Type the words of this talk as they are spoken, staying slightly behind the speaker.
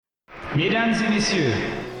Mesdames et messieurs,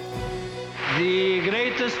 The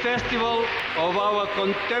greatest festival of our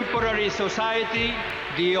contemporary society,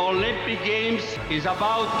 the Olympic Games, is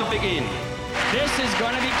about to begin. This is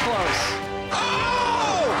going to be close.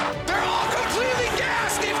 Oh! They're all completely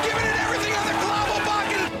gassed! They've given it everything on the global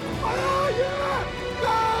bucket! Oh, yeah!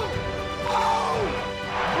 No! Oh!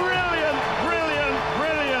 Brilliant, brilliant,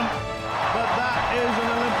 brilliant. But that is an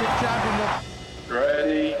Olympic championship.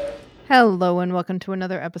 Ready? Hello and welcome to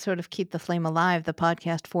another episode of Keep the Flame Alive, the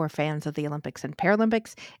podcast for fans of the Olympics and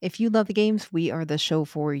Paralympics. If you love the games, we are the show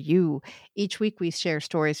for you. Each week we share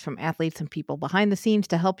stories from athletes and people behind the scenes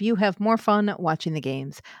to help you have more fun watching the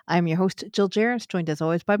games. I'm your host, Jill Jarris, joined as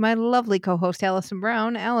always by my lovely co-host, Allison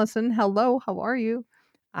Brown. Allison, hello, how are you?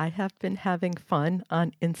 I have been having fun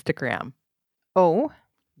on Instagram. Oh,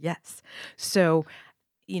 Yes. So,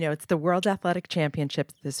 it's the World Athletic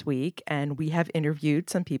Championships this week, and we have interviewed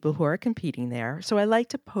some people who are competing there. So I like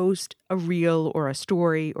to post a reel or a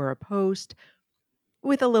story or a post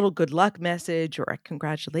with a little good luck message or a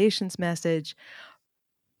congratulations message.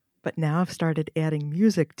 But now I've started adding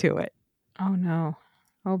music to it. oh no.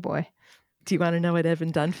 Oh boy. Do you want to know what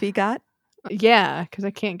Evan Dunphy got? Yeah, because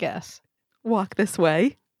I can't guess. Walk This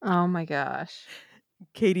Way. Oh my gosh.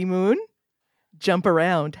 Katie Moon, Jump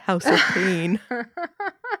Around, House of Pain.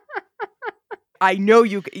 I know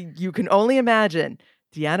you can only imagine.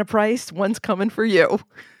 Deanna Price, one's coming for you.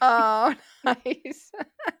 Oh, nice.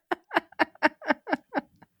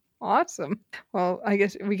 Awesome. Well, I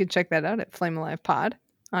guess we could check that out at Flame Alive Pod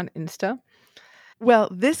on Insta. Well,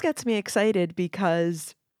 this gets me excited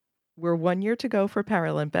because we're 1 year to go for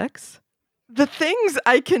Paralympics. The things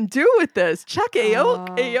I can do with this. Chuck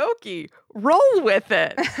Aoki, roll with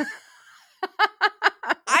it.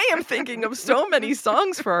 I am thinking of so many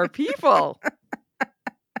songs for our people.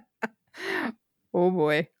 Oh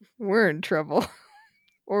boy, we're in trouble.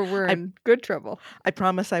 Or we're in good trouble. I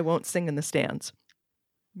promise I won't sing in the stands.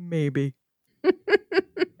 Maybe.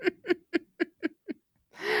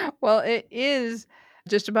 Well, it is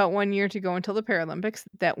just about 1 year to go until the Paralympics.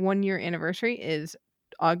 That 1 year anniversary is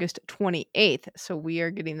August 28th. So we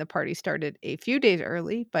are getting the party started a few days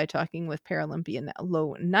early by talking with Paralympian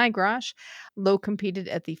Lo Nigrosh. Lo competed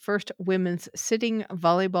at the first women's sitting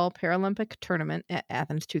volleyball Paralympic tournament at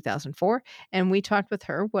Athens 2004. And we talked with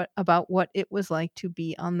her about what it was like to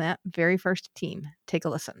be on that very first team. Take a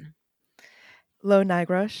listen. Lo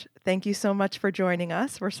Nigrosh, thank you so much for joining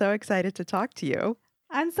us. We're so excited to talk to you.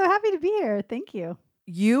 I'm so happy to be here. Thank you.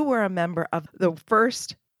 You were a member of the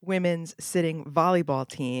first women's sitting volleyball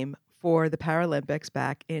team for the Paralympics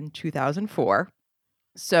back in 2004.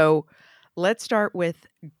 So let's start with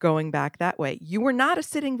going back that way. You were not a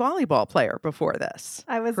sitting volleyball player before this.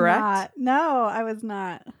 I was correct? not. No, I was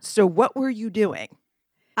not. So what were you doing?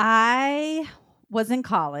 I was in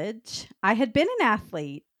college. I had been an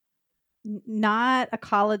athlete, not a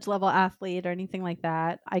college level athlete or anything like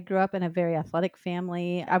that. I grew up in a very athletic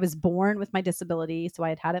family. I was born with my disability, so I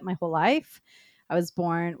had had it my whole life. I was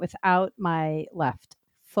born without my left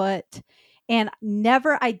foot and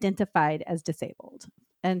never identified as disabled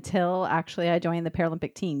until actually I joined the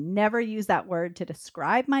Paralympic team. Never used that word to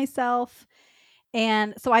describe myself.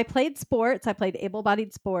 And so I played sports. I played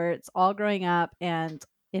able-bodied sports all growing up, and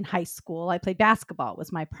in high school, I played basketball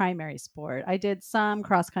was my primary sport. I did some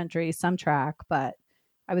cross country, some track, but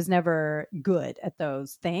I was never good at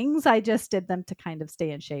those things. I just did them to kind of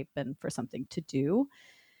stay in shape and for something to do.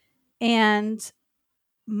 And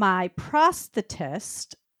my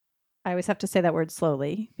prosthetist, I always have to say that word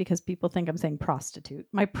slowly because people think I'm saying prostitute.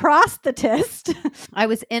 My prosthetist, I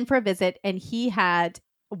was in for a visit and he had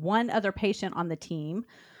one other patient on the team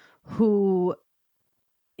who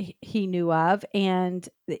he knew of, and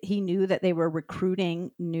he knew that they were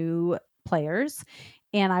recruiting new players.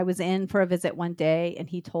 And I was in for a visit one day and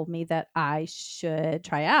he told me that I should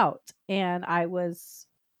try out. And I was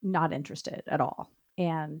not interested at all.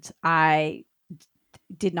 And I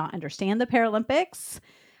did not understand the Paralympics.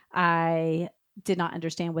 I did not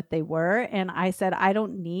understand what they were. And I said, I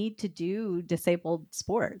don't need to do disabled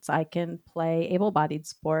sports. I can play able-bodied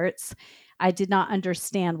sports. I did not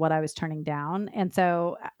understand what I was turning down. And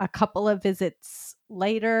so a couple of visits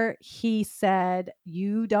later, he said,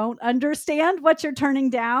 you don't understand what you're turning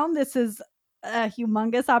down. This is a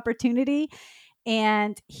humongous opportunity.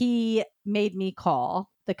 And he made me call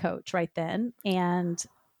the coach right then. And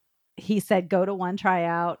he said, go to one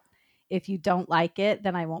tryout. If you don't like it,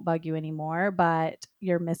 then I won't bug you anymore, but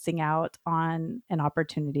you're missing out on an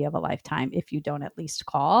opportunity of a lifetime if you don't at least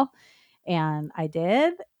call. And I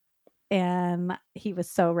did. And he was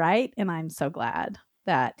so right. And I'm so glad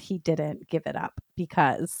that he didn't give it up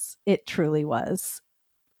because it truly was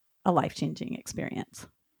a life-changing experience.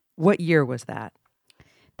 What year was that?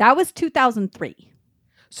 That was 2003.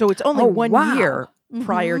 So it's only one wow. year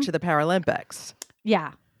prior Mhm. to the Paralympics.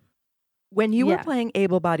 Yeah. When you were Yeah. playing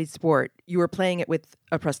able-bodied sport, you were playing it with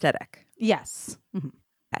a prosthetic. Yes. Mhm.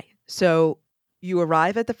 Okay. So you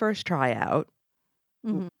arrive at the first tryout.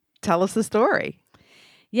 Mhm. Tell us the story.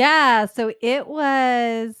 Yeah. So it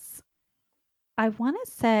was, I want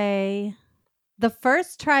to say, the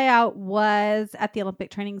first tryout was at the Olympic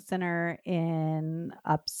Training Center in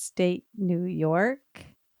upstate New York.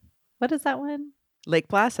 What is that one? Lake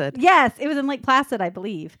Placid. Yes, it was in Lake Placid, I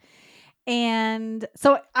believe. And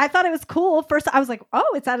so I thought it was cool. First, I was like,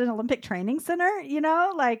 oh, it's at an Olympic Training Center,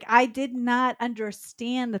 like I did not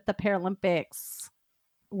understand that the Paralympics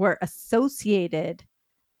were associated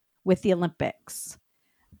with the Olympics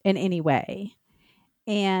in any way.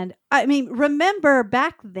 And I mean, remember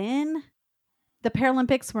back then, the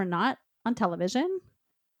Paralympics were not on television.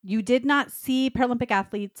 You did not see Paralympic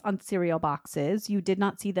athletes on cereal boxes. You did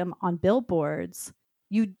not see them on billboards.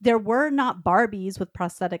 There were not Barbies with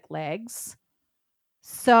prosthetic legs.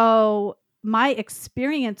 So my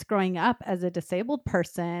experience growing up as a disabled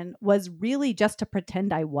person was really just to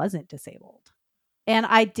pretend I wasn't disabled. And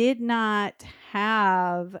I did not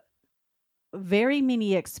have very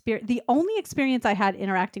many experience. The only experience I had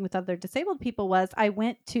interacting with other disabled people was I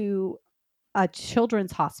went to a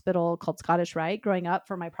children's hospital called Scottish Rite growing up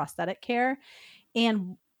for my prosthetic care.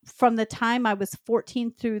 And from the time I was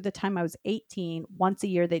 14 through the time I was 18, once a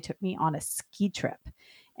year they took me on a ski trip.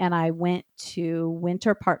 And I went to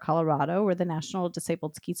Winter Park, Colorado, where the National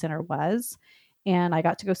Disabled Ski Center was. And I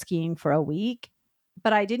got to go skiing for a week.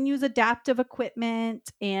 But I didn't use adaptive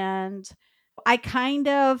equipment. And I kind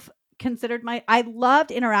of considered I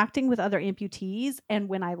loved interacting with other amputees. And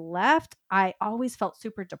when I left, I always felt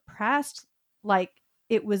super depressed. Like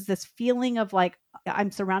it was this feeling of like,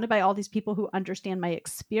 I'm surrounded by all these people who understand my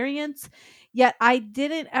experience. Yet I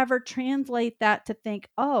didn't ever translate that to think,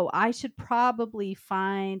 oh, I should probably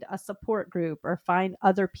find a support group or find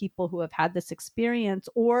other people who have had this experience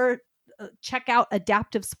or check out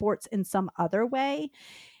adaptive sports in some other way.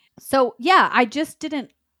 So yeah, I just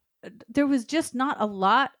didn't, there was just not a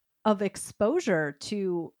lot of exposure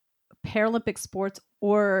to Paralympic sports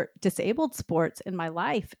or disabled sports in my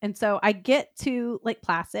life. And so I get to Lake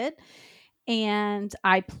Placid and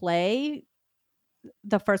I play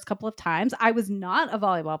the first couple of times. I was not a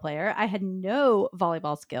volleyball player. I had no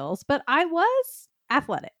volleyball skills, but I was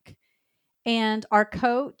athletic. And our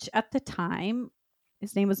coach at the time,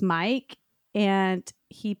 his name was Mike, and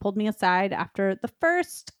he pulled me aside after the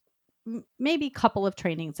first maybe couple of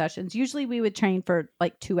training sessions. Usually we would train for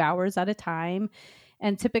like 2 hours at a time.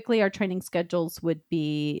 And typically our training schedules would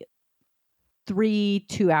be 3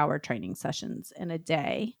 2-hour training sessions in a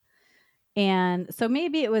day. And so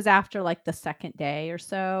maybe it was after like the second day or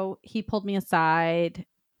so, he pulled me aside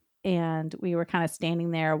and we were kind of standing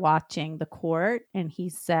there watching the court. And he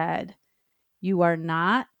said, "You are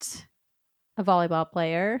not a volleyball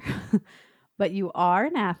player, but you are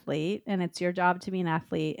an athlete, and it's your job to be an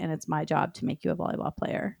athlete, and it's my job to make you a volleyball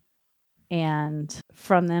player." And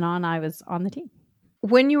from then on, I was on the team.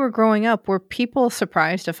 When you were growing up, were people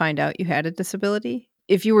surprised to find out you had a disability?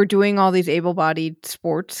 If you were doing all these able-bodied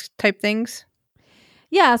sports type things?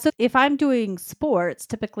 Yeah. So if I'm doing sports,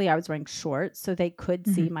 typically I was wearing shorts so they could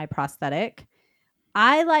see my prosthetic.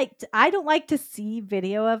 I don't like to see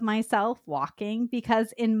video of myself walking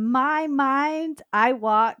because in my mind, I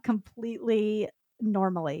walk completely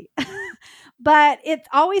normally. But it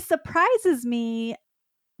always surprises me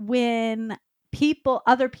when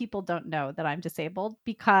other people don't know that I'm disabled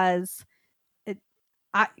because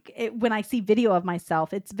when I see video of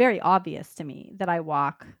myself, it's very obvious to me that I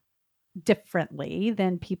walk differently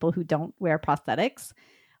than people who don't wear prosthetics.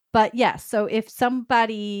 But yes, so if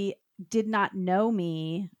somebody did not know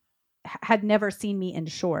me, had never seen me in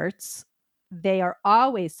shorts, they are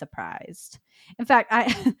always surprised. In fact,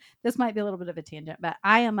 this might be a little bit of a tangent, but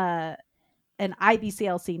I am an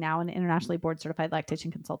IBCLC now, an internationally board certified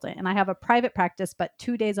lactation consultant. And I have a private practice, but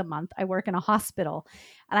 2 days a month I work in a hospital.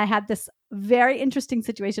 And I had this very interesting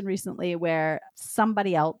situation recently where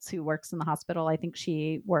somebody else who works in the hospital, I think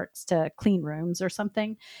she works to clean rooms or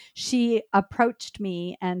something, she approached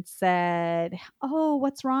me and said, "Oh,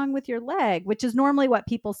 what's wrong with your leg?" Which is normally what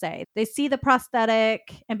people say. They see the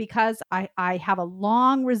prosthetic, and because I have a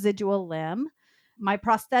long residual limb, my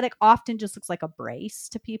prosthetic often just looks like a brace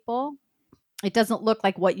to people. It doesn't look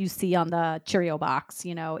like what you see on the Cheerio box.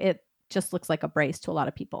 It just looks like a brace to a lot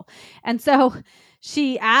of people. And so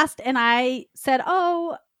she asked, and I said,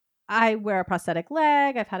 "Oh, I wear a prosthetic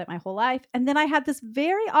leg. I've had it my whole life. And then I had this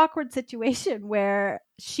very awkward situation where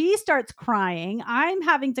she starts crying. I'm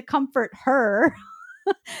having to comfort her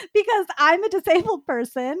because I'm a disabled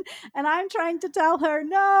person and I'm trying to tell her,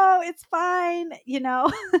 no, it's fine,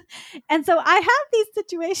 And so I have these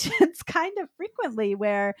situations kind of frequently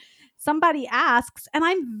where somebody asks, and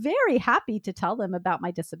I'm very happy to tell them about my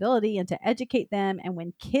disability and to educate them. And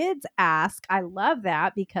when kids ask, I love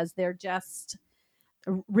that because they're just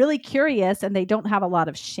really curious and they don't have a lot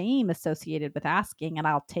of shame associated with asking. And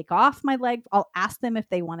I'll take off my leg. I'll ask them if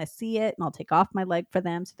they want to see it, and I'll take off my leg for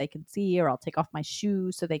them so they can see, or I'll take off my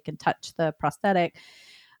shoe so they can touch the prosthetic.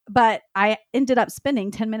 But I ended up spending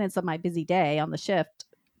 10 minutes of my busy day on the shift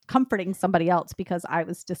comforting somebody else because I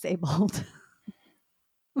was disabled.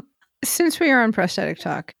 Since we are on prosthetic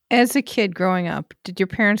talk, as a kid growing up, did your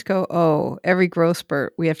parents go, oh, every growth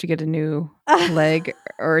spurt, we have to get a new leg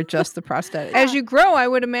or adjust the prosthetic? As you grow, I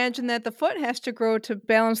would imagine that the foot has to grow to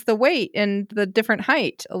balance the weight and the different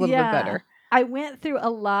height a little bit better. I went through a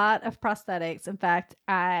lot of prosthetics. In fact,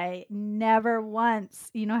 I never once,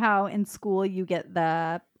 you know how in school you get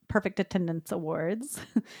the perfect attendance awards?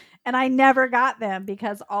 And I never got them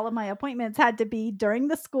because all of my appointments had to be during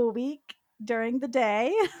the school week, during the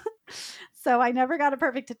day. So I never got a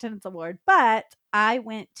perfect attendance award, but I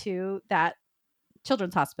went to that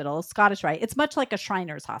children's hospital, Scottish Rite. It's much like a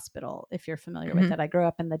Shriners Hospital, if you're familiar with it. I grew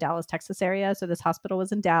up in the Dallas, Texas area. So this hospital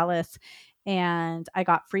was in Dallas, and I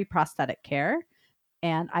got free prosthetic care.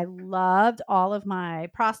 And I loved all of my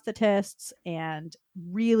prosthetists and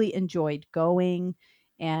really enjoyed going.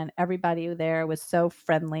 And everybody there was so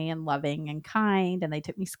friendly and loving and kind. And they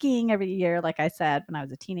took me skiing every year, like I said, when I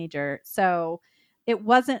was a teenager. So it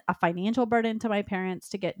wasn't a financial burden to my parents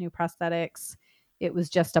to get new prosthetics. It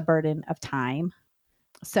was just a burden of time.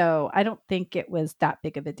 So I don't think it was that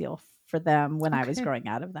big of a deal for them when I was growing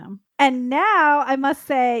out of them. And now I must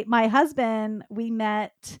say, my husband, we've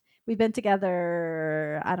been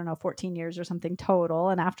together, 14 years or something total.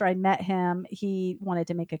 And after I met him, he wanted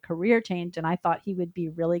to make a career change. And I thought he would be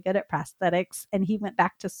really good at prosthetics. And he went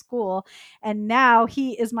back to school. And now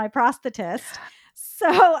he is my prosthetist. So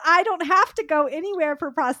I don't have to go anywhere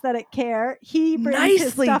for prosthetic care. He brings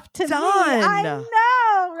his stuff to me. I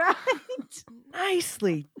know, right?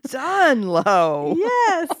 Nicely done, Lo.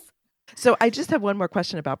 Yes. So I just have one more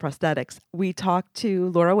question about prosthetics. We talked to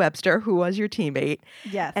Laura Webster, who was your teammate.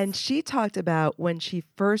 Yes. And she talked about when she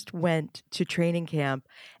first went to training camp,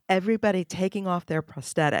 everybody taking off their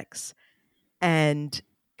prosthetics and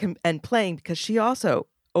playing, because she also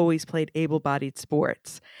always played able-bodied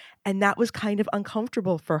sports. And that was kind of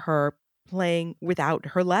uncomfortable for her, playing without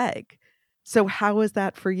her leg. So how was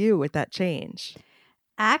that for you with that change?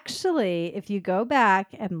 Actually, if you go back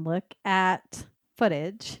and look at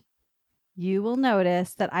footage, you will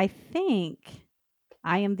notice that I think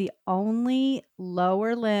I am the only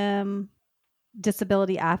lower limb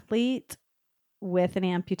disability athlete with an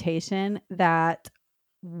amputation that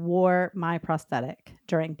wore my prosthetic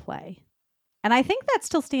during play. And I think that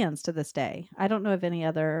still stands to this day. I don't know of any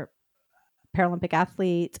other Paralympic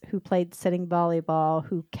athletes who played sitting volleyball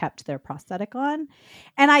who kept their prosthetic on.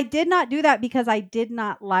 And I did not do that because I did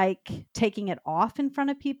not like taking it off in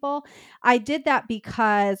front of people. I did that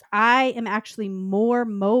because I am actually more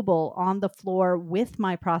mobile on the floor with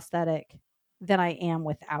my prosthetic than I am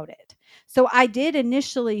without it. So I did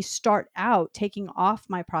initially start out taking off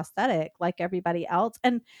my prosthetic like everybody else.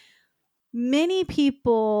 And many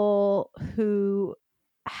people who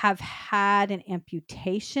have had an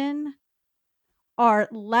amputation are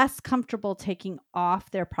less comfortable taking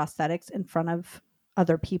off their prosthetics in front of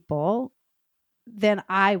other people than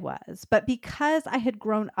I was. But because I had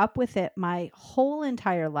grown up with it my whole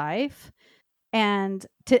entire life, and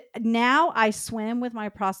now I swim with my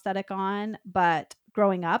prosthetic on, but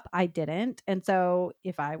growing up I didn't. And so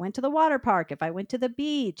if I went to the water park, if I went to the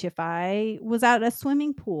beach, if I was at a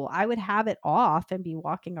swimming pool, I would have it off and be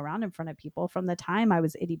walking around in front of people from the time I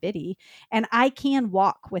was itty bitty. And I can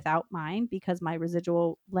walk without mine because my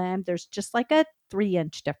residual limb, there's just like a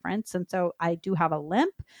 3-inch difference. And so I do have a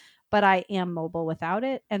limp, but I am mobile without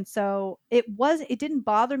it. And so it didn't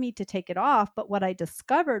bother me to take it off. But what I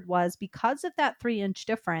discovered was, because of that 3-inch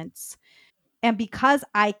difference, and because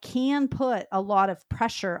I can put a lot of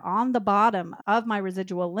pressure on the bottom of my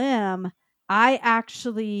residual limb, I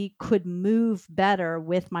actually could move better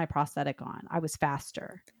with my prosthetic on. I was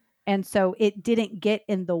faster. And so it didn't get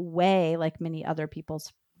in the way like many other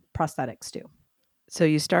people's prosthetics do. So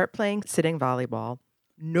you start playing sitting volleyball.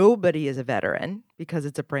 Nobody is a veteran because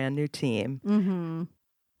it's a brand new team. Mm-hmm.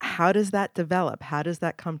 How does that develop? How does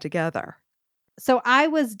that come together? So I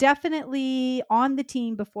was definitely on the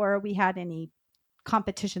team before we had any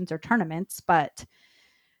competitions or tournaments, but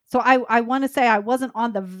so I want to say I wasn't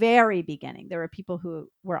on the very beginning. There were people who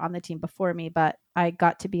were on the team before me, but I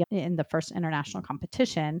got to be in the first international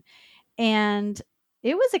competition, and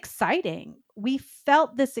it was exciting. We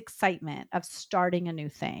felt this excitement of starting a new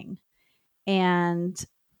thing. And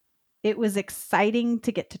it was exciting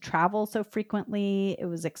to get to travel so frequently. It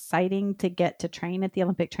was exciting to get to train at the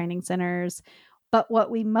Olympic training centers. But what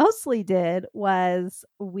we mostly did was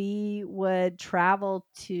we would travel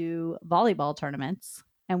to volleyball tournaments,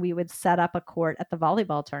 and we would set up a court at the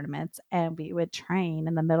volleyball tournaments, and we would train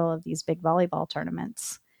in the middle of these big volleyball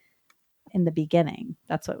tournaments in the beginning.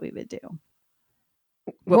 That's what we would do.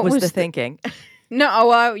 What was the thinking? No,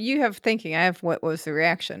 well, you have thinking. I have what was the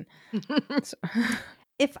reaction. So-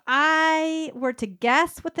 If I were to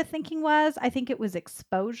guess what the thinking was, I think it was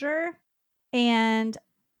exposure. And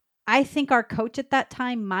I think our coach at that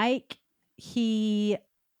time, Mike, he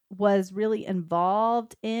was really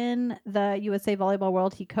involved in the USA Volleyball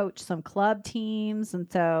World. He coached some club teams.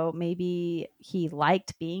 And so maybe he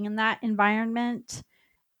liked being in that environment.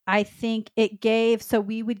 I think it gave, so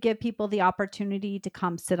we would give people the opportunity to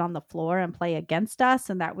come sit on the floor and play against us,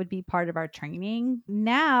 and that would be part of our training.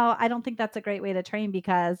 Now, I don't think that's a great way to train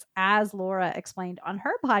because, as Laura explained on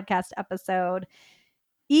her podcast episode,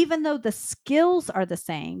 even though the skills are the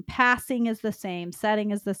same, passing is the same, setting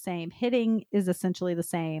is the same, hitting is essentially the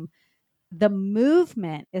same, the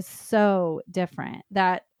movement is so different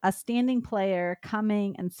that a standing player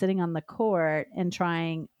coming and sitting on the court and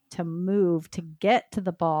trying to move to get to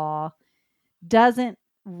the ball doesn't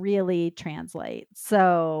really translate.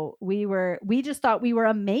 So we just thought we were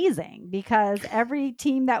amazing because every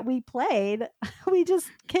team that we played, we just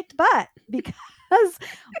kicked butt because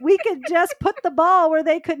we could just put the ball where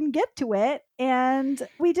they couldn't get to it, and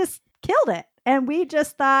we just killed it. And we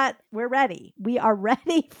just thought, we're ready. We are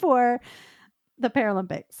ready for the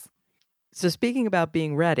Paralympics. So speaking about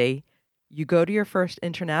being ready, you go to your first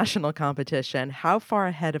international competition. How far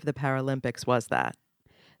ahead of the Paralympics was that?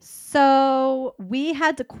 So we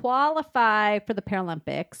had to qualify for the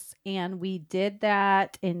Paralympics, and we did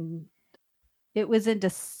that it was in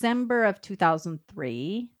December of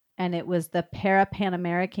 2003, and it was the Pan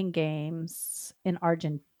American Games in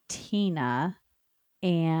Argentina,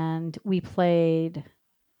 and we played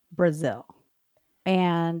Brazil,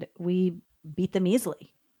 and we beat them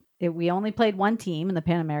easily. We only played one team in the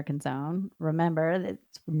Pan American zone. Remember,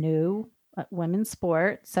 it's new women's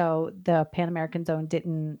sport, so the Pan American zone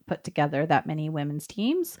didn't put together that many women's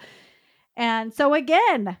teams. And so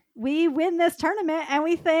again, we win this tournament and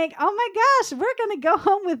we think, oh my gosh, we're going to go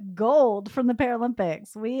home with gold from the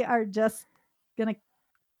Paralympics. We are just going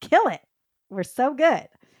to kill it. We're so good.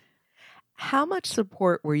 How much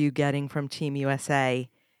support were you getting from Team USA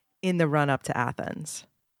in the run up to Athens?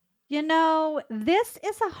 You know, this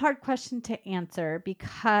is a hard question to answer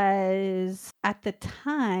because at the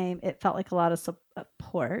time it felt like a lot of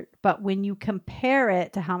support. But when you compare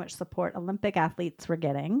it to how much support Olympic athletes were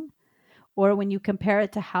getting, or when you compare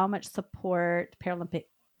it to how much support Paralympic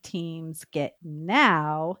teams get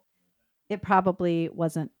now, it probably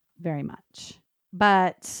wasn't very much.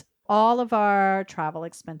 But all of our travel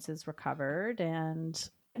expenses were covered, and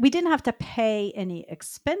we didn't have to pay any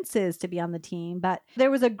expenses to be on the team, but there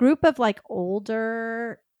was a group of like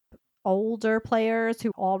older players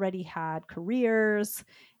who already had careers,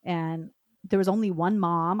 and there was only one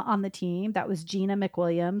mom on the team. That was Gina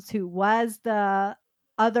McWilliams, who was the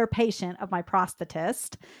other patient of my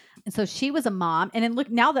prosthetist. And so she was a mom. And then look,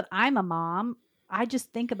 now that I'm a mom, I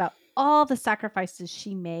just think about all the sacrifices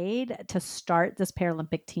she made to start this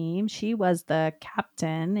Paralympic team. She was the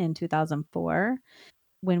captain in 2004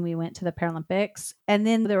 when we went to the Paralympics. And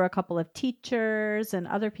then there were a couple of teachers and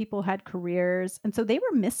other people who had careers. And so they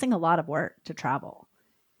were missing a lot of work to travel.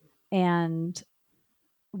 And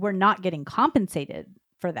we're not getting compensated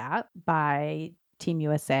for that by Team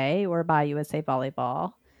USA or by USA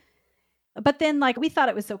Volleyball. But then, like, we thought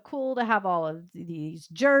it was so cool to have all of these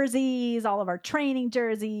jerseys, all of our training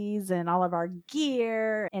jerseys, and all of our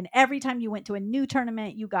gear. And every time you went to a new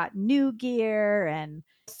tournament, you got new gear. And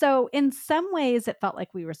so, in some ways, it felt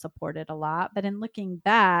like we were supported a lot. But in looking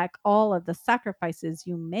back, all of the sacrifices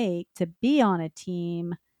you make to be on a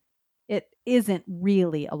team, it isn't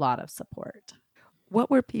really a lot of support. What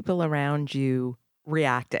were people around you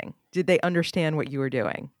reacting? Did they understand what you were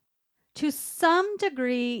doing? To some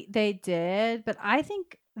degree, they did, but I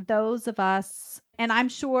think those of us, and I'm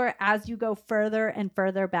sure as you go further and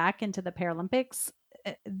further back into the Paralympics,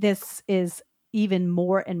 this is even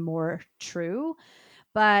more and more true.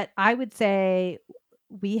 But I would say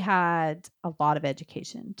we had a lot of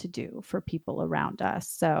education to do for people around us.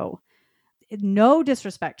 So no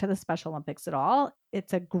disrespect to the Special Olympics at all.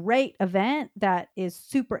 It's a great event that is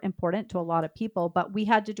super important to a lot of people, but we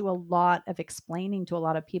had to do a lot of explaining to a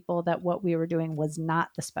lot of people that what we were doing was not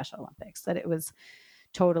the Special Olympics, that it was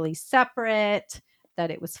totally separate,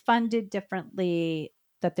 that it was funded differently,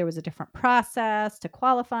 that there was a different process to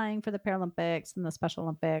qualifying for the Paralympics and the Special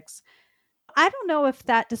Olympics. I don't know if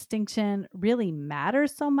that distinction really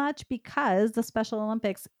matters so much because the Special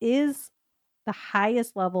Olympics is the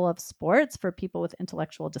highest level of sports for people with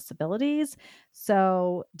intellectual disabilities.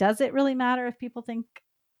 So, does it really matter if people think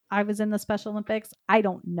I was in the Special Olympics? I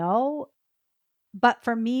don't know. But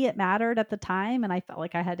for me, it mattered at the time. And I felt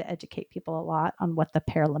like I had to educate people a lot on what the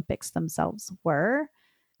Paralympics themselves were.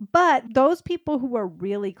 But those people who were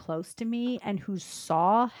really close to me and who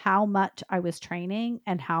saw how much I was training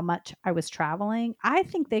and how much I was traveling, I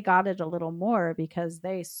think they got it a little more because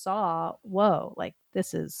they saw, whoa, like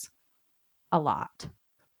this is a lot.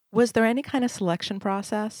 Was there any kind of selection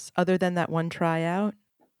process other than that one tryout?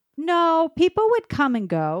 No, people would come and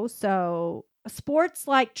go. So, sports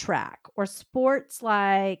like track or sports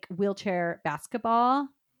like wheelchair basketball,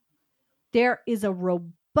 there is a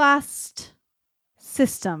robust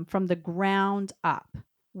system from the ground up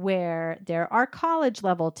where there are college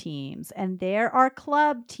level teams and there are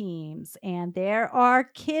club teams and there are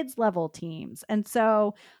kids level teams. And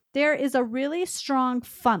so there is a really strong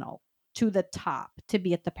funnel to the top to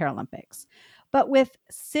be at the Paralympics. But with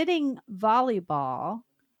sitting volleyball,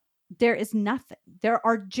 there is nothing. There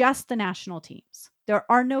are just the national teams. There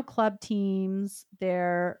are no club teams.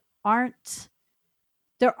 There's no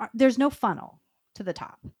funnel to the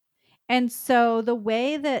top. And so the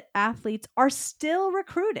way that athletes are still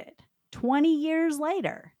recruited 20 years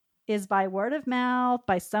later is by word of mouth,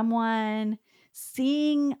 by someone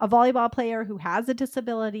seeing a volleyball player who has a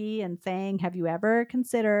disability and saying, have you ever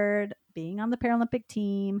considered being on the Paralympic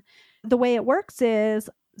team? The way it works is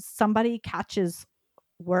somebody catches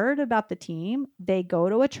word about the team. They go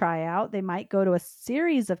to a tryout. They might go to a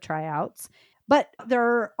series of tryouts, but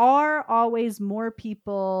there are always more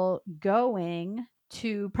people going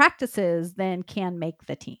to practices than can make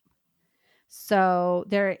the team. So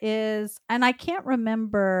there is, and I can't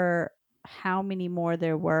remember how many more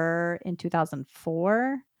there were in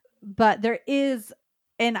 2004, but there is,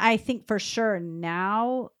 and I think for sure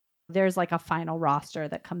now there's like a final roster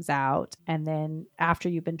that comes out. And then after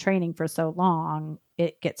you've been training for so long,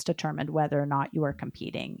 it gets determined whether or not you are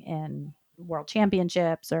competing in world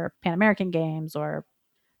championships or Pan American Games or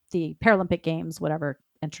the Paralympic Games, whatever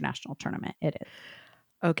international tournament it is.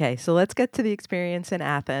 Okay, so let's get to the experience in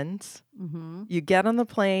Athens. Mm-hmm. You get on the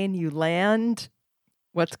plane, you land.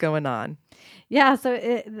 What's going on? Yeah, so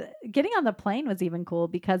getting on the plane was even cool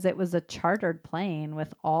because it was a chartered plane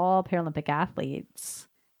with all Paralympic athletes,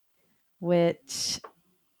 which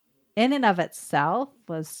in and of itself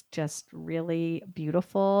was just really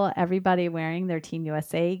beautiful. Everybody wearing their Team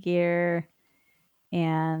USA gear.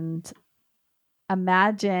 And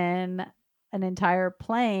imagine an entire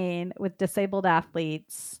plane with disabled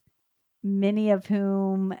athletes, many of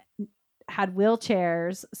whom had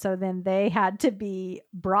wheelchairs. So then they had to be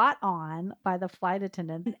brought on by the flight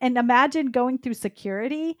attendant. And imagine going through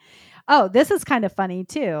security. Oh, this is kind of funny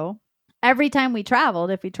too. Every time we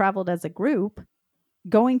traveled, if we traveled as a group,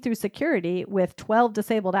 going through security with 12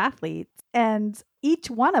 disabled athletes, and each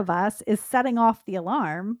one of us is setting off the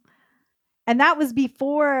alarm. And that was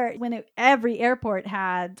before when every airport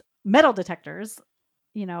had metal detectors,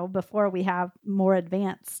 before we have more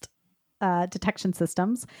advanced detection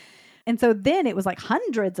systems. And so then it was like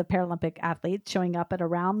hundreds of Paralympic athletes showing up at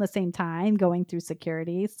around the same time, going through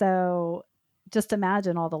security. So just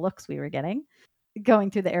imagine all the looks we were getting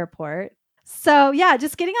going through the airport. So yeah,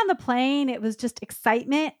 just getting on the plane, it was just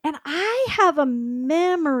excitement. And I have a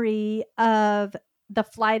memory of the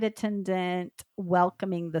flight attendant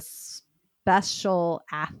welcoming the special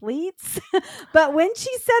athletes. But when she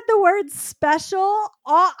said the word special,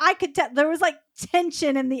 I could tell there was like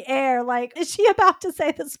tension in the air. Like, is she about to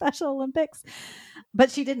say the Special Olympics? But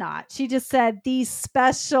she did not. She just said these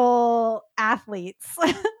special athletes.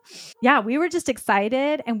 Yeah, we were just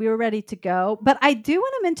excited and we were ready to go. But I do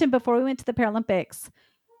want to mention before we went to the Paralympics,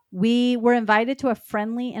 we were invited to a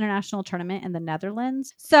friendly international tournament in the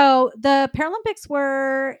Netherlands. So the Paralympics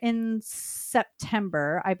were in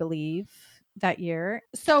September, I believe, that year.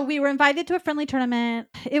 So we were invited to a friendly tournament.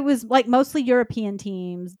 It was like mostly European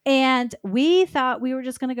teams. And we thought we were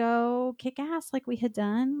just going to go kick ass like we had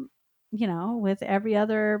done, with every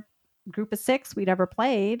other group of 6 we'd ever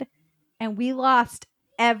played. And we lost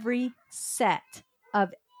every set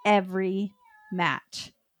of every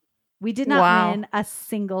match. We did not Wow. win a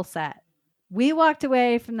single set. We walked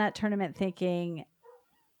away from that tournament thinking,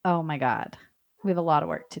 oh my God, we have a lot of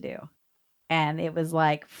work to do. And it was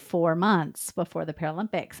like 4 months before the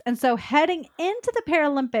Paralympics. And so heading into the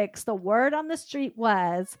Paralympics, the word on the street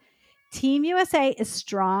was Team USA is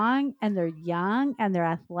strong and they're young and they're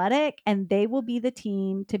athletic and they will be the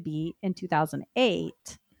team to beat in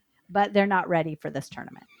 2008, but they're not ready for this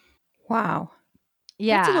tournament. Wow.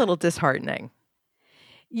 Yeah. That's a little disheartening.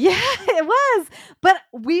 Yeah, it was. But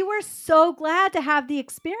we were so glad to have the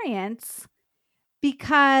experience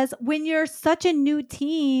because when you're such a new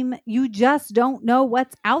team, you just don't know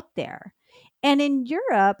what's out there. And in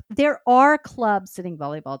Europe, there are club sitting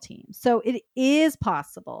volleyball teams. So it is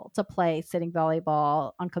possible to play sitting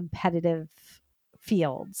volleyball on competitive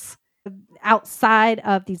fields outside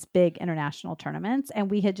of these big international tournaments.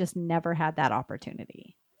 And we had just never had that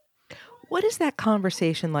opportunity. What is that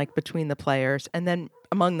conversation like between the players and then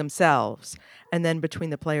among themselves and then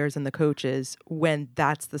between the players and the coaches when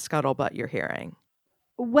that's the scuttlebutt you're hearing?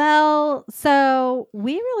 Well, so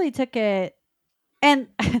we really took it and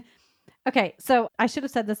okay, so I should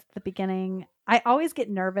have said this at the beginning. I always get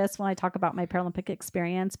nervous when I talk about my Paralympic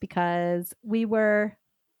experience because we were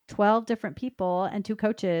 12 different people and 2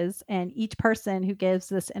 coaches, and each person who gives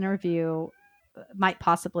this interview might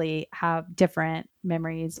possibly have different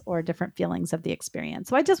memories or different feelings of the experience.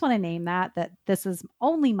 So I just want to name that this is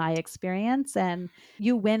only my experience and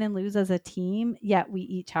you win and lose as a team, yet we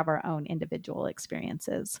each have our own individual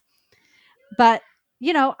experiences. But,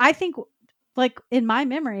 I think like in my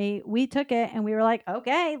memory, we took it and we were like,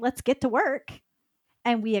 okay, let's get to work.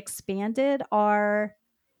 And we expanded our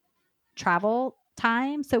travel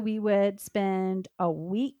time. So we would spend a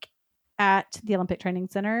week at the Olympic Training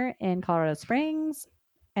Center in Colorado Springs.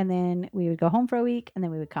 And then we would go home for a week. And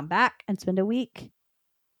then we would come back and spend a week.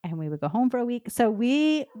 And we would go home for a week. So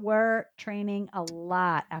we were training a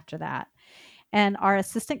lot after that. And our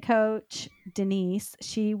assistant coach, Denise,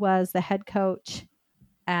 she was the head coach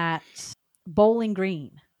at Bowling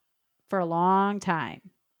Green for a long time.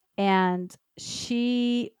 And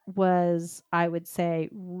she was, I would say,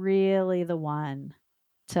 really the one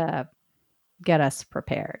to get us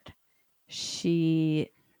prepared. She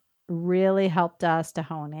really helped us to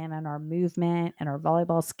hone in on our movement and our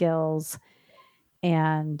volleyball skills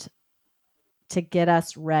and to get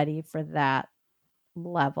us ready for that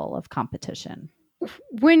level of competition.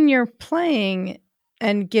 When you're playing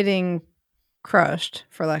and getting crushed,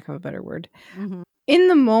 for lack of a better word, in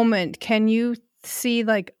the moment, can you see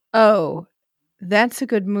like, oh, that's a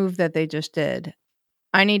good move that they just did.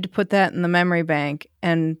 I need to put that in the memory bank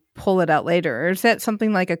and pull it out later? Or is that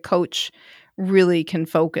something like a coach really can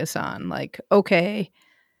focus on? Like, okay,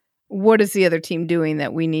 what is the other team doing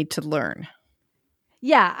that we need to learn?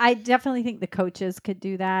 Yeah, I definitely think the coaches could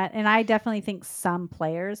do that. And I definitely think some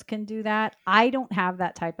players can do that. I don't have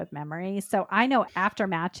that type of memory. So I know after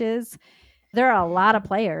matches, there are a lot of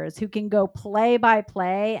players who can go play by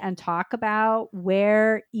play and talk about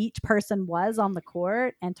where each person was on the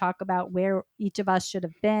court and talk about where each of us should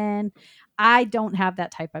have been. I don't have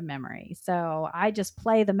that type of memory. So I just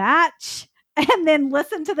play the match and then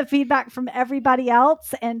listen to the feedback from everybody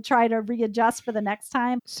else and try to readjust for the next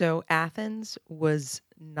time. So Athens was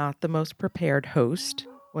not the most prepared host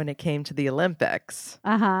when it came to the Olympics.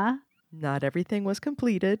 Uh-huh. Not everything was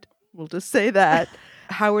completed. We'll just say that.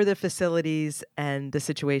 How were the facilities and the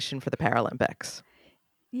situation for the Paralympics?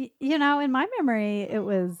 In my memory, it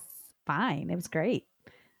was fine. It was great.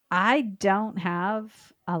 I don't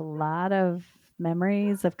have a lot of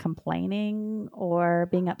memories of complaining or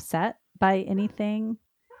being upset by anything.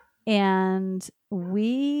 And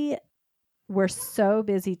we were so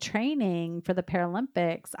busy training for the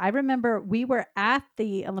Paralympics. I remember we were at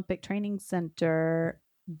the Olympic Training Center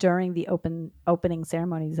during the opening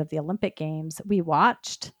ceremonies of the Olympic Games. We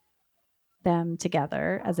watched them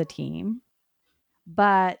together as a team,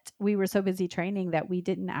 but we were so busy training that we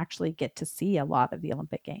didn't actually get to see a lot of the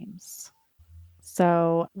Olympic Games.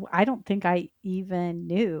 So I don't think I even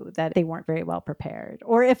knew that they weren't very well prepared.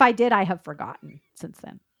 Or if I did, I have forgotten since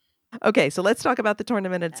then. Okay, so let's talk about the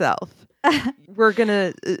tournament itself. We're going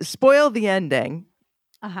to spoil the ending.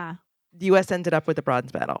 Uh-huh. The U.S. ended up with a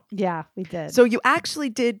bronze medal. Yeah, we did. So you actually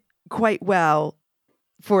did quite well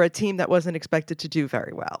for a team that wasn't expected to do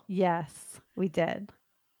very well. Yes, we did.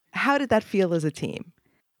 How did that feel as a team?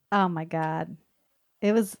 Oh my God.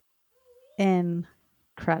 It was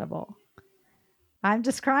incredible. I'm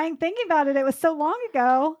just crying thinking about it. It was so long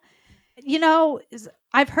ago.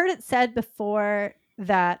 I've heard it said before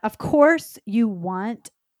that, of course, you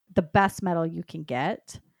want the best medal you can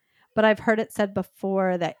get, But I've heard it said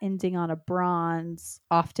before that ending on a bronze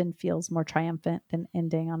often feels more triumphant than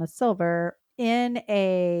ending on a silver in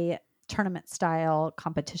a tournament style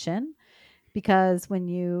competition. Because when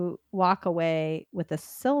you walk away with a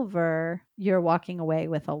silver, you're walking away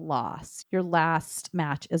with a loss. Your last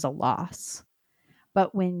match is a loss.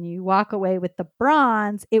 But when you walk away with the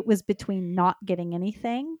bronze, it was between not getting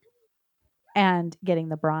anything and getting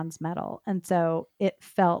the bronze medal. And so it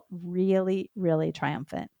felt really, really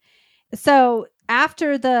triumphant. So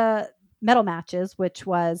after the medal matches, which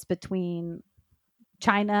was between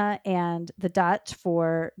China and the Dutch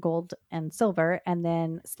for gold and silver, and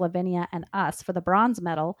then Slovenia and us for the bronze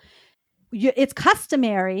medal, it's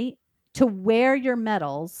customary to wear your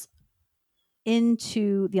medals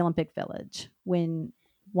into the Olympic Village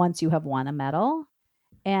once you have won a medal.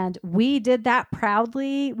 And we did that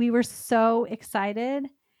proudly. We were so excited.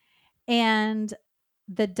 And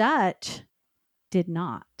the Dutch did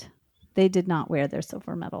not. They did not wear their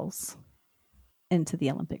silver medals into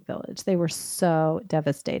the Olympic Village. They were so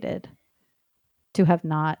devastated to have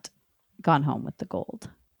not gone home with the gold.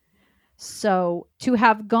 So to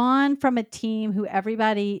have gone from a team who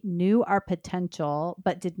everybody knew our potential,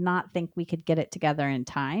 but did not think we could get it together in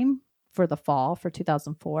time for the fall for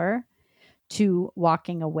 2004, to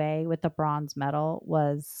walking away with a bronze medal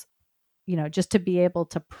was, just to be able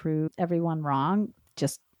to prove everyone wrong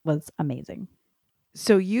just was amazing.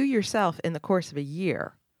 So you yourself, in the course of a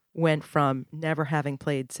year, went from never having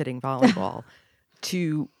played sitting volleyball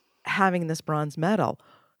to having this bronze medal.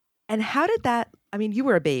 And how did that, I mean, you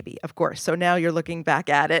were a baby, of course. So now you're looking back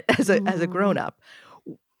at it as a grown up.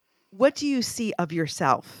 What do you see of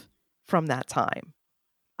yourself from that time?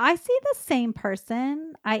 I see the same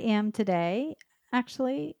person I am today,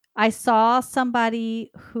 actually. I saw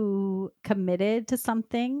somebody who committed to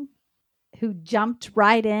something, who jumped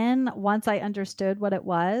right in once I understood what it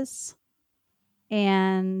was,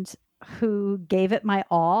 and who gave it my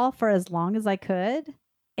all for as long as I could,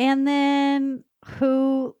 and then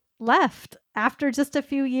who left after just a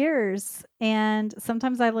few years. And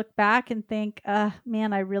sometimes I look back and think,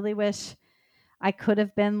 man, I really wish I could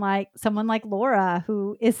have been like someone like Laura,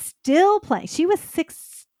 who is still playing. She was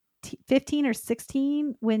 15 or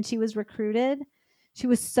 16 when she was recruited. She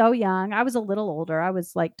was so young. I was a little older. I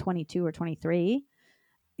was like 22 or 23.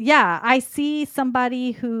 Yeah, I see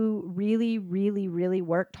somebody who really, really, really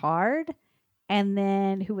worked hard and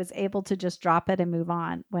then who was able to just drop it and move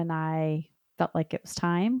on when I felt like it was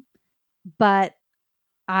time. But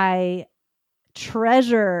I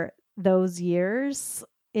treasure those years.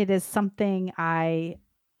 It is something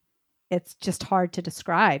it's just hard to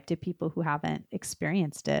describe to people who haven't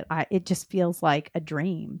experienced it. It just feels like a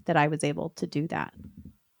dream that I was able to do that.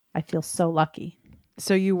 I feel so lucky.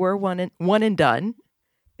 So you were one and done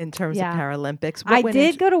in terms of Paralympics. I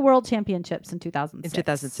did go to World Championships in 2006. In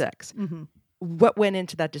 2006. Mm-hmm. What went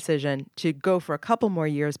into that decision to go for a couple more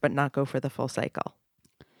years but not go for the full cycle?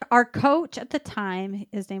 Our coach at the time,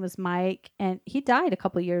 his name was Mike, and he died a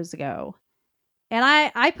couple years ago. And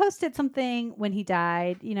I posted something when he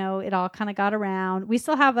died. It all kind of got around. We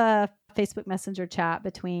still have a Facebook Messenger chat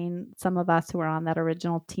between some of us who are on that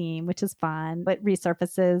original team, which is fun, but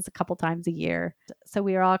resurfaces a couple times a year. So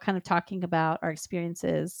we were all kind of talking about our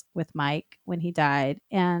experiences with Mike when he died.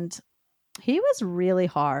 And he was really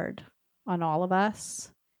hard on all of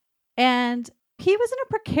us. And he was in a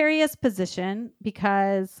precarious position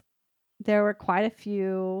because there were quite a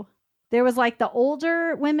few. There was like the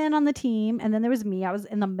older women on the team, and then there was me. I was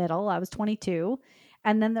in the middle. I was 22.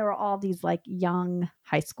 And then there were all these like young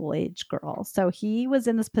high school age girls. So he was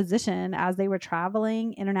in this position as they were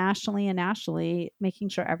traveling internationally and nationally, making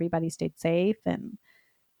sure everybody stayed safe and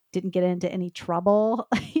didn't get into any trouble,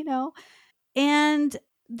 And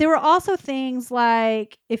there were also things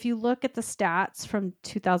like, if you look at the stats from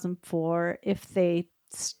 2004, if they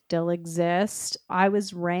still exist, I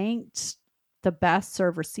was ranked the best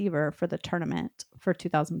serve receiver for the tournament for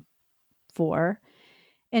 2004.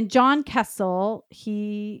 And John Kessel,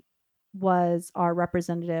 he was our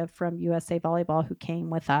representative from USA Volleyball who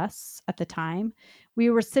came with us at the time.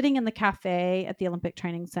 We were sitting in the cafe at the Olympic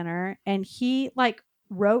Training Center, and he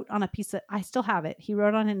wrote on a piece of, I still have it. He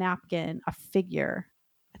wrote on a napkin a figure.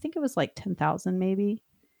 I think it was like 10,000 maybe.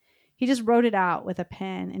 He just wrote it out with a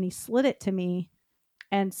pen and he slid it to me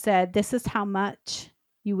and said, "This is how much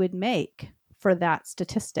you would make for that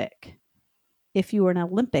statistic if you were an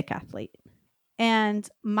Olympic athlete." And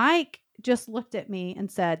Mike just looked at me and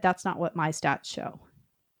said, "That's not what my stats show."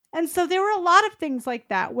 And so there were a lot of things like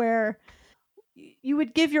that where you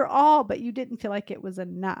would give your all, but you didn't feel like it was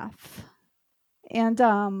enough. And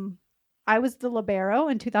I was the libero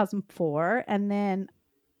in 2004. And then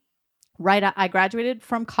I graduated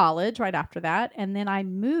from college right after that. And then I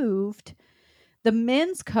moved. The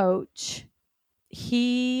men's coach,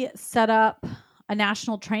 he set up a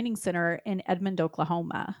national training center in Edmond,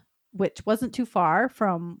 Oklahoma, which wasn't too far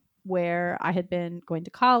from where I had been going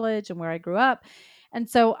to college and where I grew up. And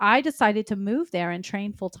so I decided to move there and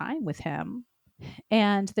train full time with him.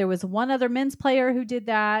 And there was one other men's player who did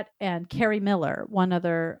that, and Carrie Miller, one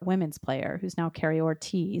other women's player who's now Carrie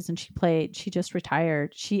Ortiz, and she just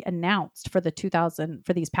retired. She announced for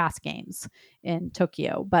these past games in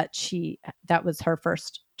Tokyo, but that was her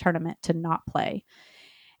first tournament to not play.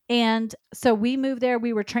 And so we moved there.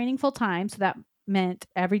 We were training full time, so that meant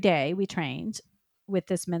every day we trained with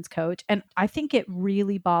this men's coach. And I think it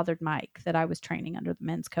really bothered Mike that I was training under the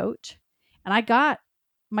men's coach. And I got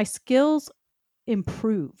my skills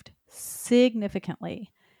improved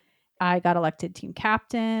significantly. I got elected team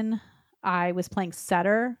captain. I was playing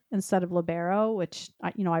setter instead of libero, which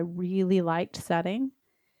I really liked setting.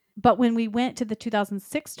 But when we went to the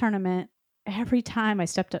 2006 tournament, every time I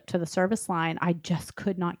stepped up to the service line, I just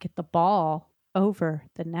could not get the ball over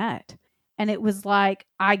the net. And it was like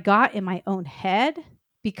I got in my own head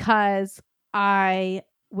because I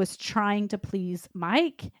was trying to please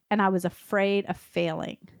Mike and I was afraid of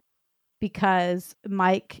failing because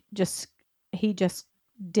Mike just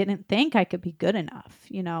didn't think I could be good enough,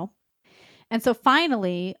 And so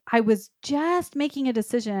finally, I was just making a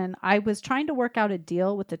decision. I was trying to work out a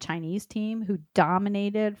deal with the Chinese team who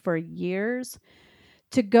dominated for years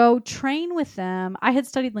to go train with them. I had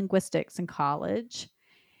studied linguistics in college.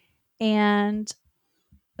 And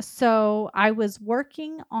so I was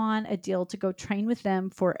working on a deal to go train with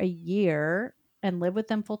them for a year and live with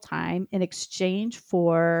them full time in exchange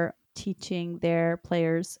for teaching their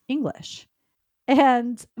players English.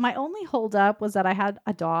 And my only holdup was that I had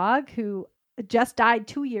a dog who just died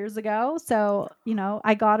 2 years ago. So,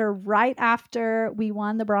 I got her right after we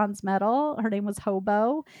won the bronze medal. Her name was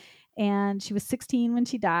Hobo, and she was 16 when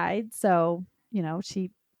she died. So,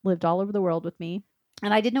 she lived all over the world with me.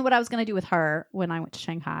 And I didn't know what I was going to do with her when I went to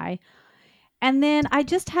Shanghai. And then I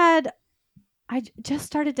just started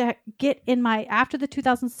to get after the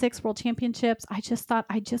 2006 World Championships, I just thought,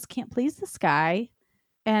 I just can't please this guy.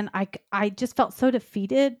 And I just felt so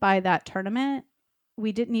defeated by that tournament.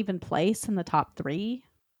 We didn't even place in the top 3.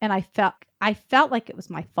 And I felt like it was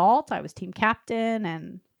my fault. I was team captain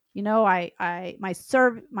and, my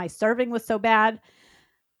serving was so bad.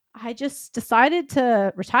 I just decided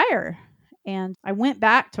to retire. And I went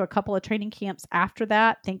back to a couple of training camps after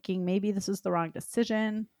that, thinking maybe this is the wrong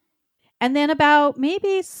decision. And then about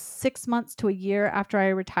maybe 6 months to a year after I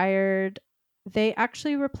retired, they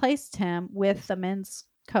actually replaced him with the men's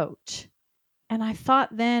coach. And I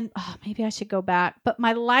thought then, maybe I should go back. But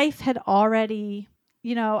my life had already,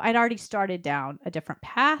 I'd already started down a different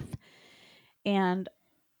path. And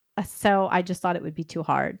so I just thought it would be too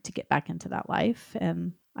hard to get back into that life.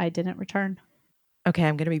 And I didn't return. Okay,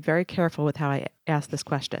 I'm going to be very careful with how I ask this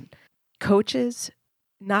question. Coaches,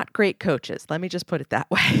 not great coaches. Let me just put it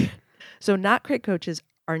that way. So not great coaches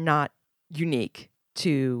are not unique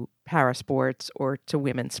to para sports or to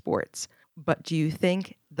women's sports. But do you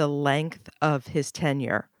think the length of his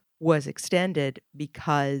tenure was extended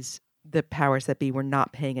because the powers that be were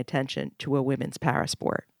not paying attention to a women's para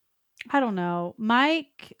sport? I don't know.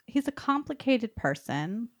 Mike, he's a complicated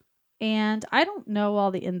person. And I don't know all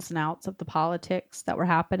the ins and outs of the politics that were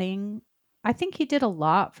happening. I think he did a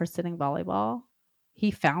lot for sitting volleyball. He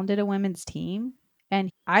founded a women's team. And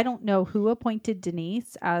I don't know who appointed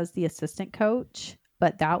Denise as the assistant coach,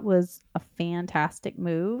 but that was a fantastic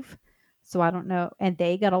move. So I don't know. And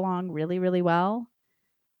they got along really, really well.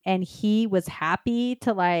 And he was happy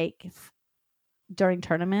to during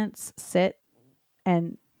tournaments, sit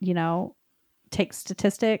and, take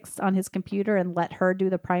statistics on his computer and let her do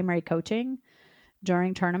the primary coaching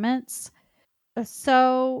during tournaments.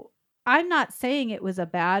 So I'm not saying it was a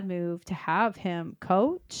bad move to have him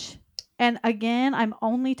coach. And again, I'm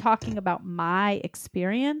only talking about my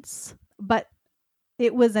experience, but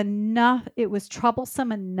it was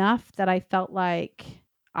troublesome enough that I felt like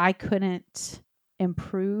I couldn't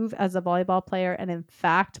improve as a volleyball player. And in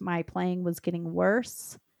fact, my playing was getting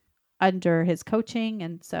worse under his coaching.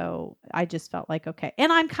 And so I just felt like, okay.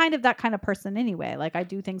 And I'm kind of that kind of person anyway. Like I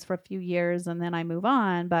do things for a few years and then I move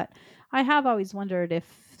on. But I have always wondered if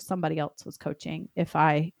somebody else was coaching, if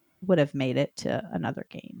I would have made it to another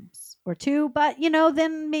games or two. But,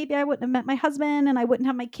 then maybe I wouldn't have met my husband and I wouldn't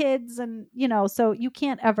have my kids. And, so you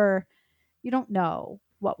don't know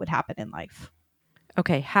what would happen in life.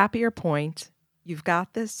 Okay, happier point. You've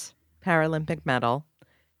got this Paralympic medal.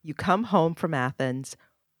 You come home from Athens.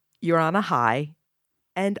 You're on a high.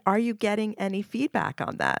 And are you getting any feedback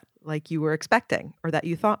on that, like you were expecting or that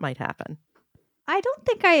you thought might happen? I don't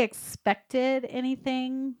think I expected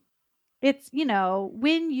anything. It's,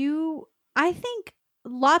 I think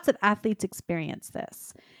lots of athletes experience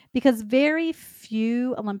this because very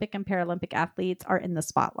few Olympic and Paralympic athletes are in the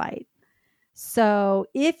spotlight. So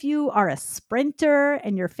if you are a sprinter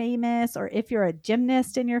and you're famous, or if you're a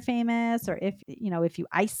gymnast and you're famous, or if you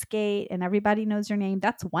ice skate and everybody knows your name,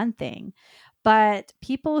 that's one thing. But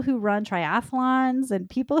people who run triathlons and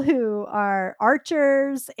people who are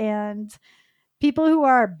archers and people who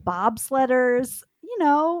are bobsledders,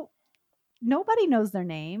 nobody knows their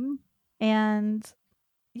name. And,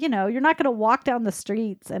 you're not going to walk down the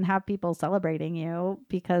streets and have people celebrating you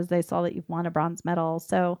because they saw that you've won a bronze medal.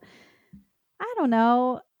 So I don't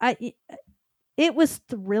know. It was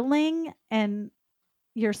thrilling and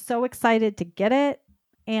you're so excited to get it.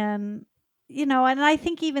 And, and I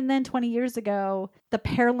think even then 20 years ago, the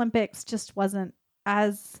Paralympics just wasn't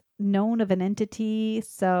as known of an entity.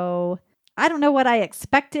 So I don't know what I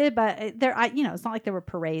expected, but it's not like there were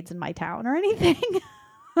parades in my town or anything.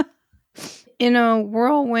 In a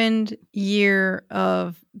whirlwind year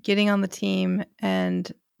of getting on the team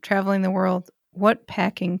and traveling the world, what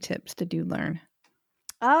packing tips did you learn?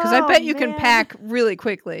 Because I bet you can pack really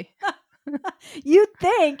quickly. You'd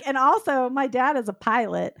think. And also, my dad is a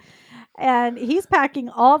pilot and he's packing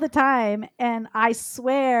all the time. And I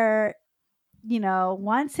swear,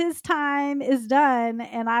 once his time is done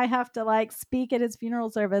and I have to speak at his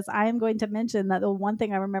funeral service, I am going to mention that the one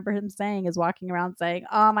thing I remember him saying is walking around saying,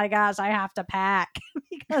 "Oh my gosh, I have to pack,"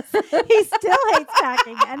 because he still hates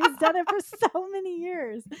packing and he's done it for so many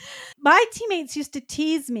years. My teammates used to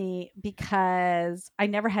tease me because I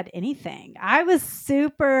never had anything. I was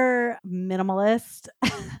super minimalist.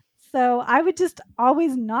 So I would just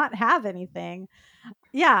always not have anything.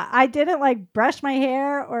 Yeah, I didn't brush my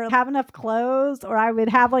hair or have enough clothes, or I would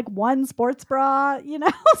have one sports bra,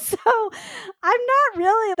 So I'm not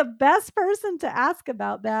really the best person to ask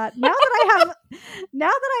about that. Now that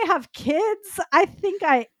I have kids, I think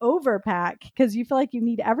I overpack because you feel like you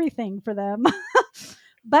need everything for them.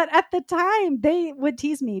 But at the time, they would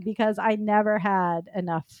tease me because I never had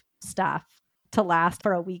enough stuff to last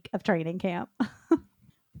for a week of training camp.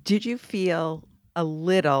 Did you feel a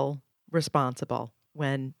little responsible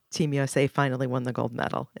when Team USA finally won the gold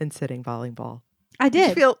medal in sitting volleyball? I did. Did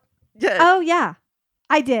you feel? Yeah. Oh, yeah,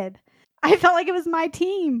 I did. I felt like it was my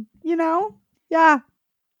team, Yeah.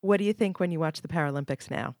 What do you think when you watch the Paralympics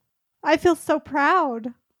now? I feel so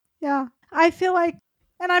proud. Yeah. I feel like,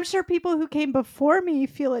 and I'm sure people who came before me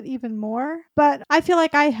feel it even more, but I feel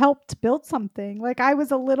like I helped build something. Like I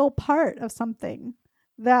was a little part of something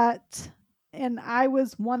and I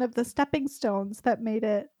was one of the stepping stones that made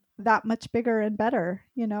it that much bigger and better,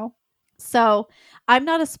 So I'm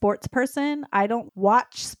not a sports person. I don't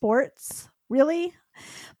watch sports really.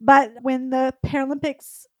 But when the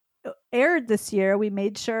Paralympics aired this year, we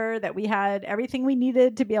made sure that we had everything we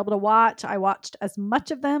needed to be able to watch. I watched as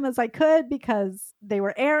much of them as I could because they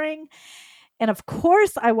were airing. And of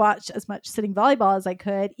course, I watched as much sitting volleyball as I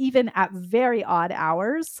could, even at very odd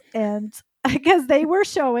hours. And because they were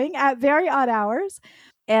showing at very odd hours.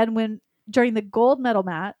 And during the gold medal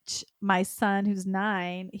match, my son, who's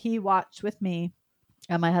 9, he watched with me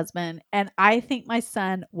and my husband. And I think my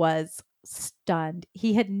son was stunned.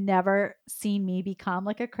 He had never seen me become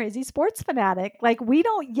like a crazy sports fanatic. Like we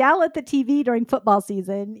don't yell at the TV during football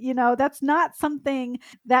season. That's not something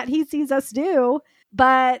that he sees us do.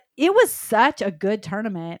 But it was such a good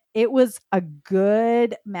tournament. It was a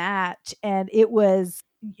good match. And it was,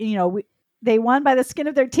 they won by the skin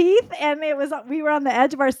of their teeth. And we were on the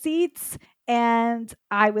edge of our seats. And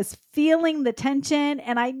I was feeling the tension.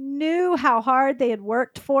 And I knew how hard they had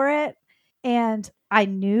worked for it. And I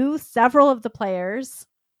knew several of the players.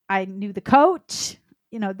 I knew the coach,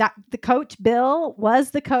 that the coach, Bill,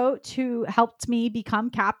 was the coach who helped me become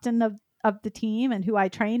captain of the team and who I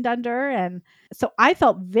trained under. And so I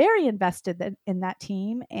felt very invested in that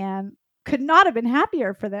team and could not have been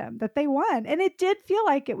happier for them that they won. And it did feel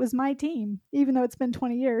like it was my team, even though it's been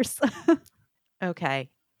 20 years. Okay.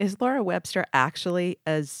 Is Laura Webster actually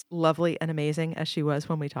as lovely and amazing as she was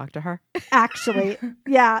when we talked to her? Actually,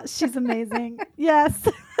 yeah, she's amazing. Yes.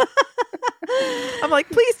 I'm like,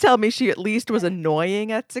 please tell me she at least was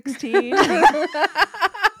annoying at 16. Because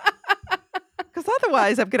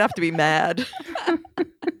otherwise I'm going to have to be mad.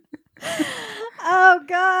 Oh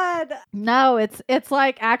God. No, it's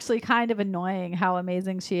actually kind of annoying how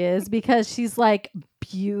amazing she is because she's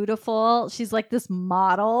beautiful. She's this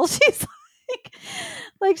model. She's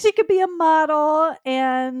like she could be a model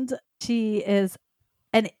and she is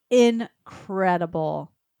an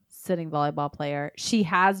incredible sitting volleyball player. She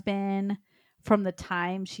has been from the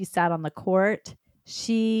time she sat on the court.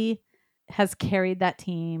 She has carried that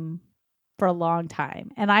team for a long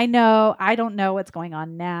time. And I don't know what's going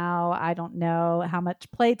on now. I don't know how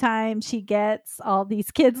much playtime she gets all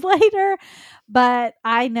these kids later, but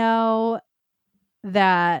I know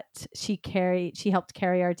that she helped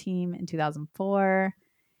carry our team in 2004,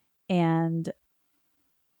 and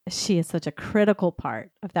she is such a critical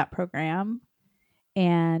part of that program,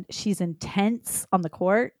 and she's intense on the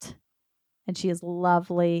court, and she is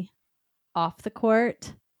lovely off the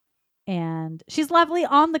court, and she's lovely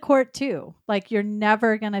on the court too. Like, you're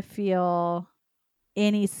never going to feel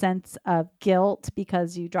any sense of guilt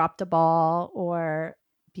because you dropped a ball or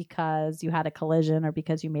because you had a collision or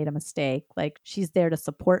because you made a mistake. Like, she's there to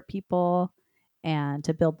support people and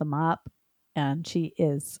to build them up, and she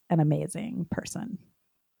is an amazing person.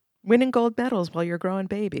 Winning gold medals while you're growing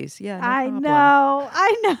babies. Yeah, no problem.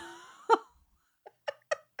 I know.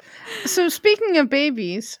 So speaking of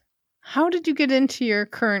babies, how did you get into your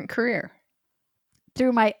current career?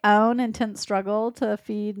 Through my own intense struggle to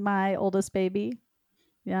feed my oldest baby.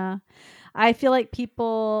 Yeah. I feel like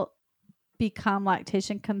people become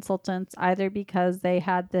lactation consultants either because they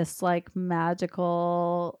had this like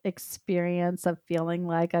magical experience of feeling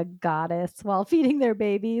like a goddess while feeding their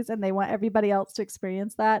babies and they want everybody else to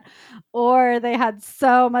experience that, or they had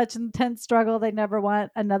so much intense struggle they never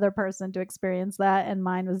want another person to experience that, and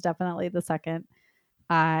mine was definitely the second.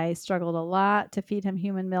 I struggled a lot to feed him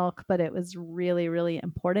human milk, but it was really, really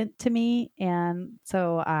important to me, and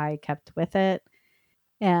so I kept with it.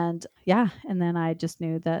 And yeah, and then I just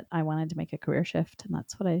knew that I wanted to make a career shift, and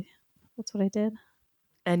that's what I did.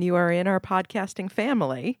 And you are in our podcasting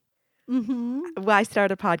family. Mm-hmm. Why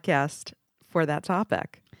start a podcast for that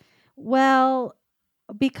topic? Well,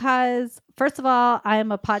 because first of all, I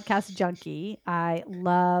am a podcast junkie. I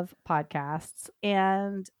love podcasts,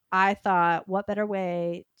 and I thought, what better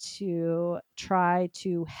way to try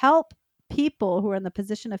to help people who are in the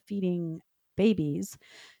position of feeding babies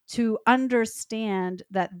to understand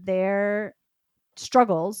that their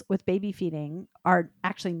struggles with baby feeding are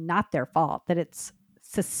actually not their fault, that it's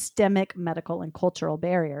systemic medical and cultural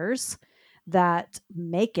barriers that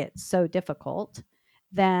make it so difficult,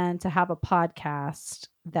 than to have a podcast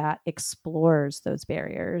that explores those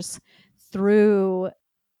barriers through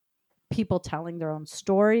people telling their own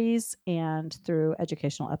stories and through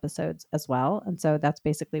educational episodes as well. And so that's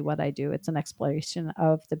basically what I do. It's an exploration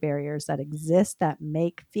of the barriers that exist that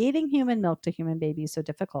make feeding human milk to human babies so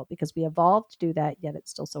difficult, because we evolved to do that, yet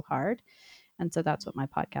it's still so hard. And so that's what my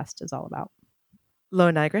podcast is all about.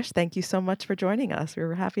 Lo Nigrosh, thank you so much for joining us. We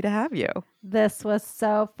were happy to have you. This was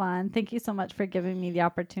so fun. Thank you so much for giving me the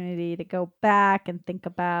opportunity to go back and think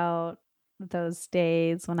about those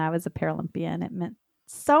days when I was a Paralympian. It meant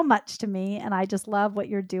so much to me, and I just love what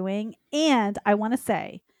you're doing. And I want to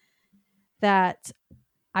say that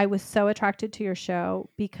I was so attracted to your show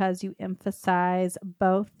because you emphasize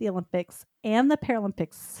both the Olympics and the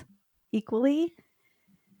Paralympics equally,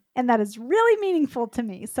 and that is really meaningful to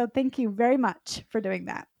me. So thank you very much for doing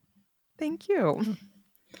that. Thank you.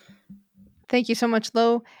 Thank you so much,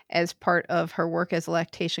 Lo. As part of her work as a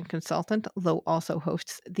lactation consultant, Lo also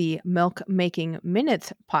hosts the Milk Making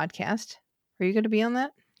Minutes podcast. Are you going to be on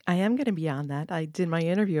that? I am going to be on that. I did my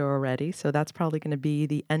interview already, so that's probably going to be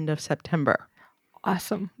the end of September.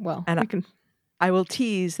 Awesome. Well, and I will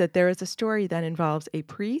tease that there is a story that involves a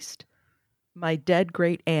priest, my dead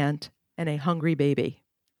great aunt, and a hungry baby.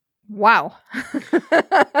 Wow.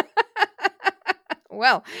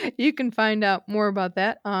 Well, you can find out more about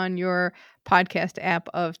that on your podcast app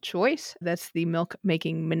of choice. That's the Milk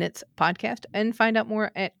Making Minutes podcast. And find out more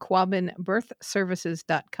at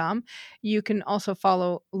quabbinbirthservices.com. You can also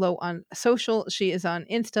follow Lo on social. She is on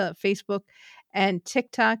Insta, Facebook, and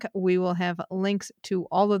TikTok. We will have links to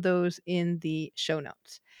all of those in the show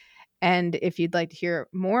notes. And if you'd like to hear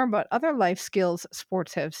more about other life skills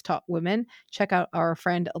sports has taught women, check out our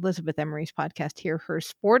friend Elizabeth Emery's podcast, Hear Her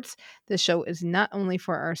Sports. This show is not only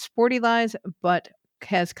for our sporty lives, but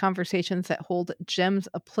has conversations that hold gems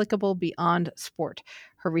applicable beyond sport.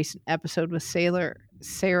 Her recent episode with sailor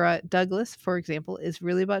Sarah Douglas, for example, is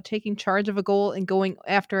really about taking charge of a goal and going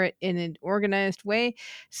after it in an organized way.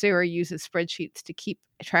 Sarah uses spreadsheets to keep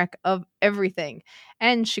track of everything,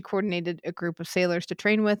 and she coordinated a group of sailors to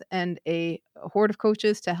train with and a horde of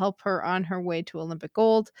coaches to help her on her way to Olympic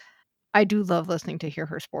gold. I do love listening to Hear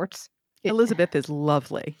Her Sports. Elizabeth is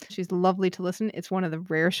lovely. She's lovely to listen. It's one of the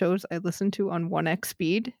rare shows I listen to on 1x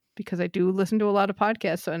speed because I do listen to a lot of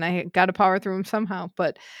podcasts, and I got to power through them somehow.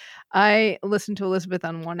 But I listen to Elizabeth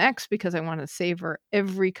on 1x because I want to savor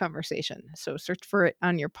every conversation. So search for it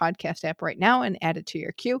on your podcast app right now and add it to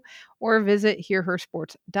your queue, or visit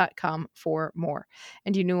hearhersports.com for more.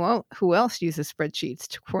 And you know who else uses spreadsheets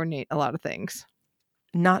to coordinate a lot of things?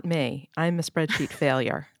 Not me. I'm a spreadsheet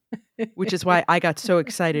failure, which is why I got so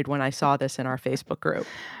excited when I saw this in our Facebook group.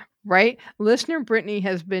 Right? Listener Brittany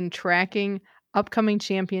has been tracking upcoming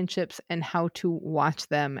championships and how to watch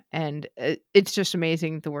them. And it's just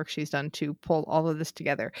amazing the work she's done to pull all of this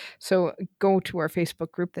together. So go to our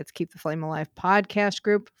Facebook group. That's Keep the Flame Alive podcast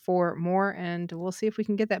group for more. And we'll see if we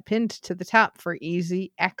can get that pinned to the top for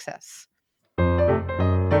easy access.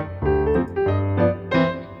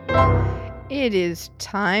 It is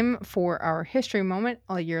time for our history moment.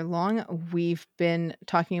 All year long, we've been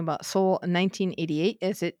talking about Seoul 1988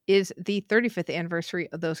 as it is the 35th anniversary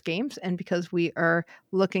of those games. And because we are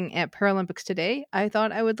looking at Paralympics today, I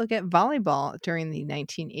thought I would look at volleyball during the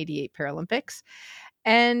 1988 Paralympics.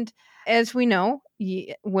 And as we know,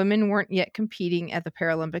 women weren't yet competing at the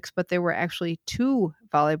Paralympics, but there were actually 2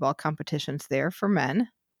 volleyball competitions there for men,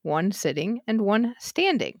 one sitting and one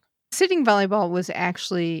standing. Sitting volleyball was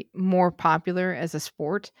actually more popular as a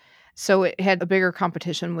sport, so it had a bigger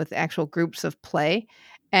competition with actual groups of play.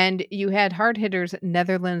 And you had hard hitters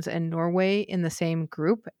Netherlands and Norway in the same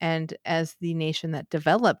group. And as the nation that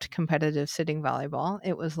developed competitive sitting volleyball,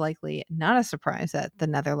 it was likely not a surprise that the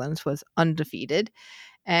Netherlands was undefeated.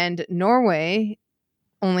 And Norway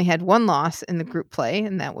only had 1 loss in the group play,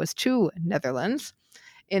 and that was to Netherlands.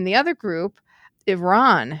 In the other group,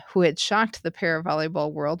 Iran, who had shocked the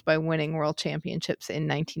para-volleyball world by winning world championships in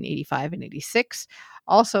 1985 and 86,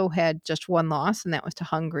 also had just 1 loss, and that was to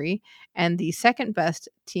Hungary. And the second best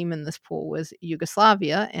team in this pool was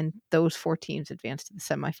Yugoslavia, and those 4 teams advanced to the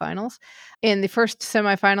semifinals. In the first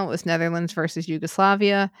semifinal, it was Netherlands versus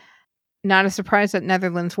Yugoslavia. Not a surprise that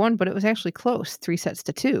Netherlands won, but it was actually close,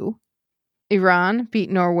 3-2. Iran beat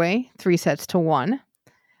Norway 3-1.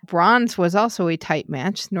 Bronze was also a tight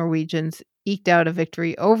match. Norwegians eked out a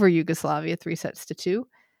victory over Yugoslavia 3-2.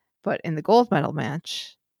 But in the gold medal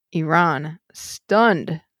match, Iran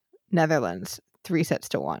stunned Netherlands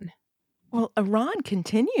 3-1. Well, Iran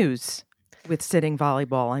continues with sitting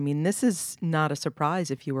volleyball. I mean, this is not a surprise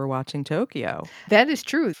if you were watching Tokyo. That is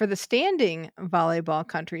true. For the standing volleyball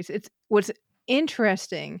countries, what's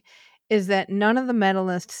interesting is that none of the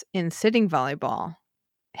medalists in sitting volleyball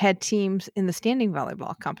had teams in the standing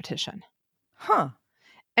volleyball competition. Huh.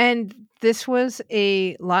 And this was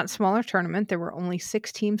a lot smaller tournament. There were only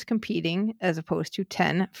 6 teams competing as opposed to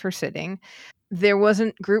 10 for sitting. There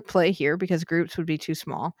wasn't group play here because groups would be too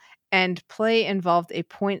small. And play involved a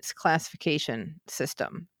points classification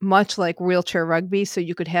system, much like wheelchair rugby. So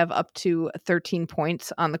you could have up to 13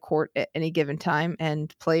 points on the court at any given time,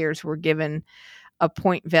 and players were given a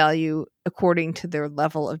point value according to their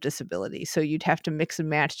level of disability. So you'd have to mix and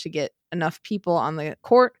match to get enough people on the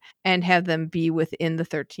court and have them be within the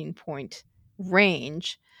 13-point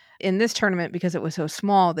range. In this tournament, because it was so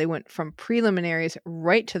small, they went from preliminaries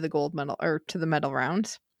right to the gold medal or to the medal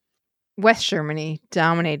rounds. West Germany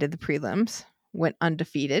dominated the prelims, went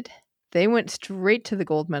undefeated. They went straight to the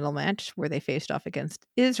gold medal match where they faced off against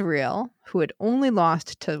Israel, who had only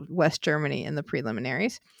lost to West Germany in the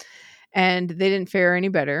preliminaries. And they didn't fare any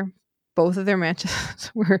better. Both of their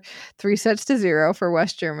matches were 3-0 for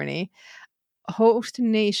West Germany. Host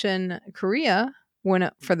nation Korea went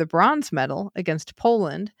up for the bronze medal against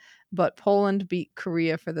Poland, but Poland beat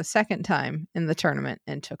Korea for the second time in the tournament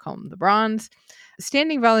and took home the bronze.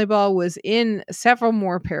 Standing volleyball was in several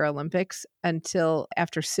more Paralympics until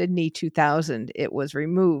after Sydney 2000. It was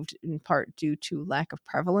removed in part due to lack of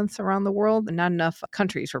prevalence around the world, and not enough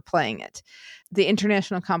countries were playing it. The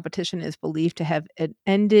international competition is believed to have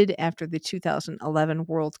ended after the 2011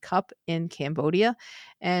 World Cup in Cambodia.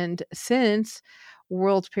 And since,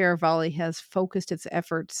 World Para Volley has focused its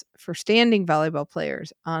efforts for standing volleyball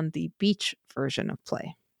players on the beach version of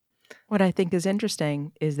play. What I think is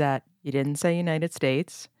interesting is that you didn't say United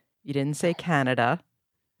States, you didn't say Canada,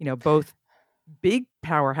 both big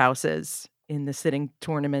powerhouses in the sitting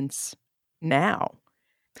tournaments now.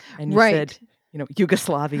 And you said,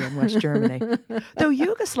 Yugoslavia and West Germany. Though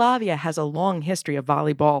Yugoslavia has a long history of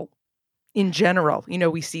volleyball in general.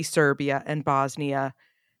 We see Serbia and Bosnia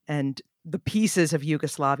and the pieces of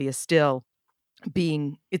Yugoslavia still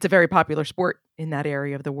it's a very popular sport in that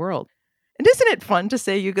area of the world. And isn't it fun to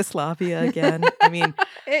say Yugoslavia again? I mean,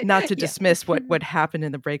 not to dismiss what happened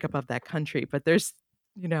in the breakup of that country, but there's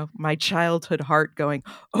my childhood heart going,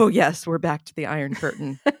 oh, yes, we're back to the Iron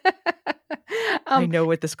Curtain. I know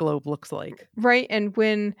what this globe looks like. Right. And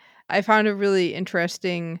when I found a really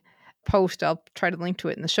interesting post, I'll try to link to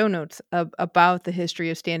it in the show notes, about the history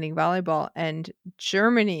of standing volleyball. And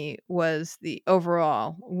Germany was the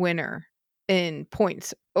overall winner in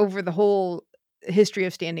points over the whole history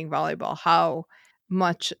of standing volleyball, how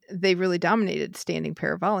much they really dominated standing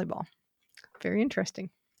pair volleyball. Very interesting.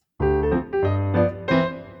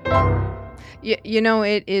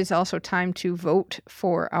 It is also time to vote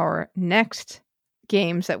for our next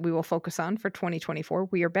games that we will focus on for 2024.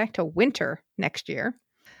 We are back to winter next year.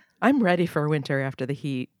 I'm ready for winter after the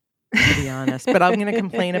heat, to be honest, but I'm going to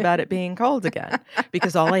complain about it being cold again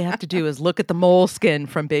because all I have to do is look at the moleskin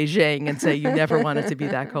from Beijing and say, you never want it to be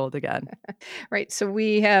that cold again. Right. So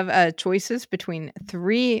we have choices between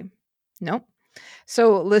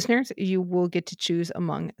So, listeners, you will get to choose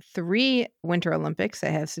among 3 Winter Olympics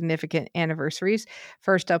that have significant anniversaries.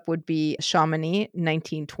 First up would be Chamonix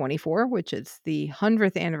 1924, which is the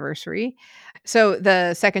 100th anniversary. So,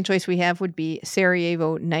 the second choice we have would be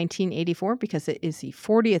Sarajevo 1984, because it is the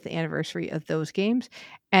 40th anniversary of those games.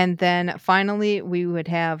 And then finally, we would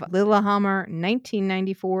have Lillehammer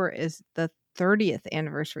 1994 is the 30th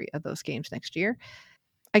anniversary of those games next year.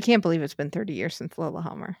 I can't believe it's been 30 years since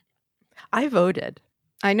Lillehammer. I voted.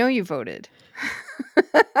 I know you voted.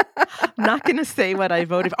 I'm not going to say what I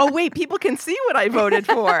voted for. Oh, wait, people can see what I voted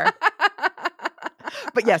for.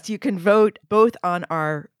 But yes, you can vote both on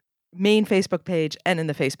our main Facebook page and in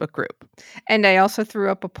the Facebook group. And I also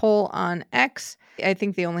threw up a poll on X. I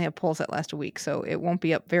think they only have polls that last a week, so it won't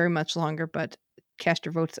be up very much longer, but cast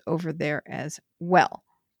your votes over there as well.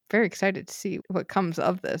 Very excited to see what comes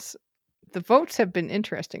of this. The votes have been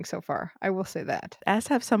interesting so far. I will say that. As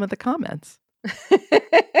have some of the comments.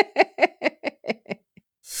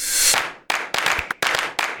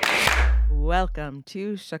 Welcome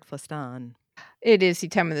to Shukflistan. It is the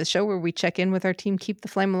time of the show where we check in with our team Keep the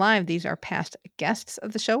Flame Alive. These are past guests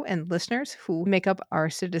of the show and listeners who make up our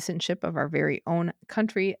citizenship of our very own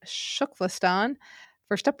country, Shukflistan.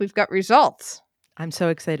 First up, we've got results. I'm so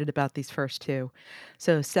excited about these first 2.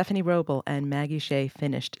 So Stephanie Roble and Maggie Shea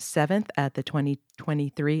finished 7th at the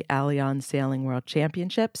 2023 Allianz Sailing World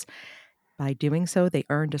Championships. By doing so, they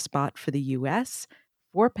earned a spot for the U.S.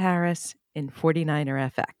 for Paris in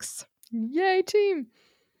 49er FX. Yay, team!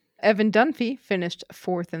 Evan Dunphy finished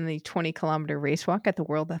 4th in the 20-kilometer race walk at the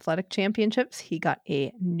World Athletic Championships. He got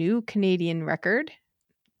a new Canadian record.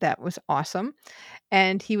 That was awesome.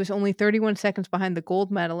 And he was only 31 seconds behind the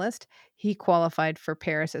gold medalist. He qualified for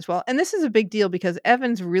Paris as well. And this is a big deal because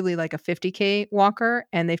Evan's really like a 50K walker,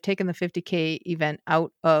 and they've taken the 50K event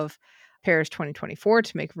out of Paris 2024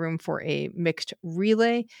 to make room for a mixed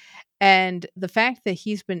relay. And the fact that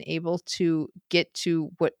he's been able to get to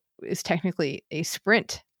what is technically a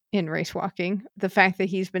sprint in race walking, the fact that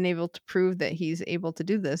he's been able to prove that he's able to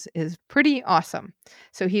do this is pretty awesome.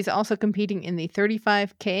 So he's also competing in the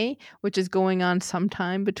 35K, which is going on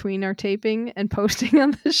sometime between our taping and posting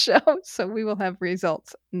on the show. So we will have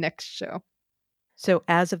results next show. So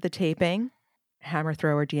as of the taping, hammer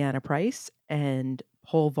thrower Deanna Price and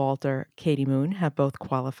pole vaulter Katie Moon have both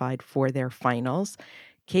qualified for their finals.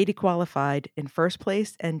 Katie qualified in first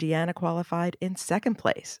place and Deanna qualified in second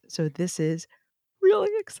place. So this is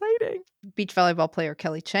really exciting. Beach volleyball player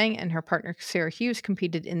Kelly Chang and her partner Sarah Hughes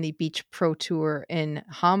competed in the Beach Pro Tour in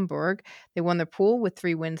Hamburg. They won their pool with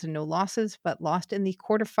 3 wins and no losses, but lost in the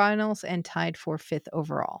quarterfinals and tied for 5th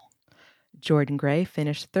overall. Jordan Gray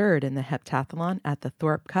finished 3rd in the heptathlon at the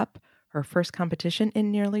Thorpe Cup, her first competition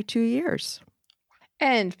in nearly 2 years.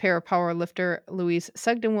 And para-powerlifter Louise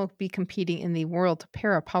Sugden will be competing in the World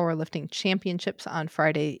Para-Powerlifting Championships on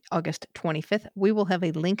Friday, August 25th. We will have a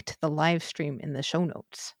link to the live stream in the show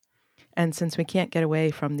notes. And since we can't get away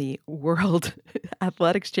from the World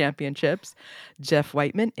Athletics Championships, Jeff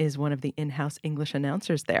Whiteman is one of the in-house English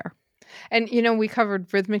announcers there. And, we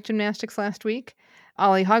covered rhythmic gymnastics last week.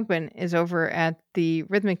 Ollie Hogben is over at the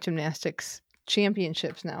Rhythmic Gymnastics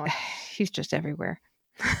Championships now. He's just everywhere.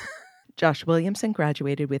 Josh Williamson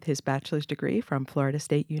graduated with his bachelor's degree from Florida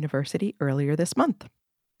State University earlier this month.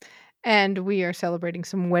 And we are celebrating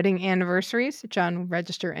some wedding anniversaries. John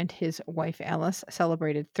Register and his wife Alice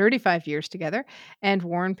celebrated 35 years together, and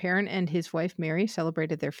Warren Perrin and his wife Mary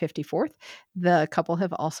celebrated their 54th. The couple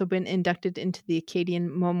have also been inducted into the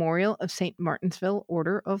Acadian Memorial of St. Martinsville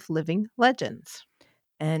Order of Living Legends.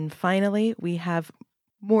 And finally, we have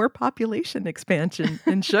more population expansion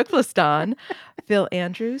in Shukflistan. Phil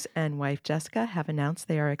Andrews and wife Jessica have announced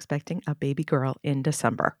they are expecting a baby girl in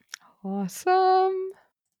December. Awesome.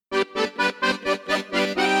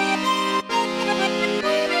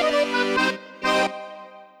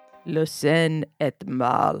 Le Seine est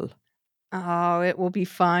mal. Oh, it will be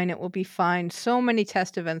fine. It will be fine. So many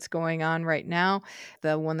test events going on right now.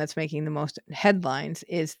 The one that's making the most headlines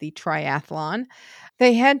is the triathlon.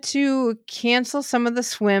 They had to cancel some of the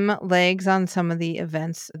swim legs on some of the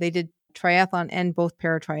events. They did triathlon and both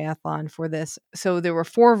paratriathlon for this. So there were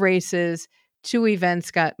 4 races. 2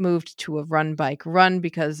 events got moved to a run bike run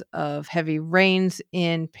because of heavy rains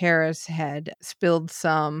in Paris had spilled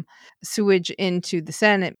some sewage into the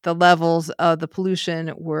Seine. The levels of the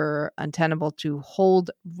pollution were untenable to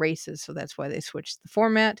hold races. So that's why they switched the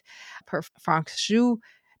format. Per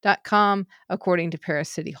francsjou.com, according to Paris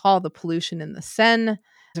City Hall, the pollution in the Seine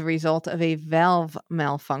as a result of a valve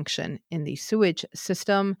malfunction in the sewage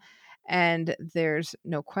system. And there's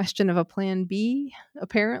no question of a plan B,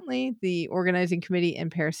 apparently. The organizing committee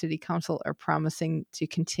and Paris City Council are promising to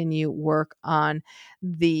continue work on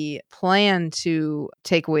the plan to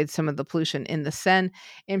take away some of the pollution in the Seine,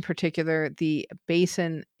 in particular, the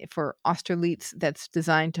basin for Austerlitz that's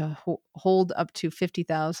designed to hold up to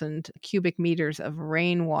 50,000 cubic meters of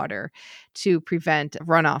rainwater to prevent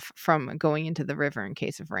runoff from going into the river in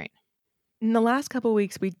case of rain. In the last couple of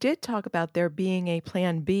weeks, we did talk about there being a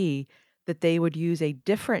plan B that they would use a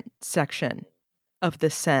different section of the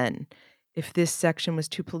Seine if this section was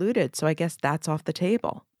too polluted. So I guess that's off the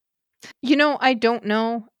table. I don't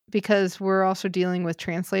know because we're also dealing with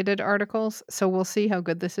translated articles. So we'll see how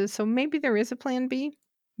good this is. So maybe there is a plan B.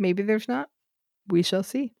 Maybe there's not. We shall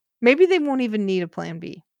see. Maybe they won't even need a plan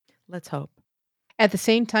B. Let's hope. At the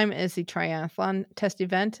same time as the triathlon test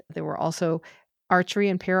event, there were also archery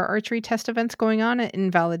and para-archery test events going on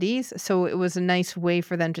in Valadies. So it was a nice way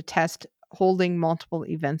for them to test holding multiple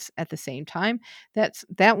events at the same time.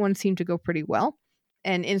 That one seemed to go pretty well.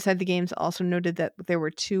 And Inside the Games also noted that there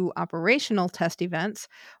were 2 operational test events,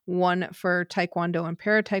 one for Taekwondo and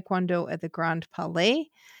Para-Taekwondo at the Grand Palais.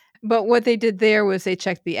 But what they did there was they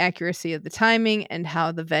checked the accuracy of the timing and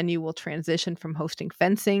how the venue will transition from hosting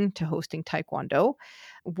fencing to hosting Taekwondo.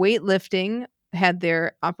 Weightlifting had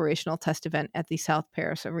their operational test event at the South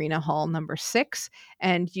Paris Arena Hall number 6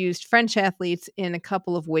 and used French athletes in a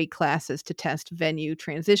couple of weight classes to test venue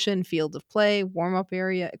transition, field of play, warm-up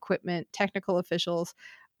area, equipment, technical officials,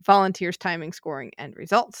 volunteers, timing, scoring, and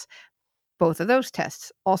results. Both of those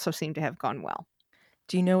tests also seem to have gone well.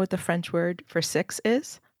 Do you know what the French word for 6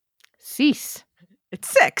 is? Cease. It's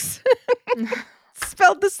 6.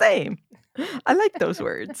 Spelled the same. I like those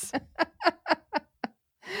words.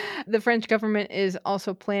 The French government is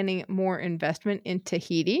also planning more investment in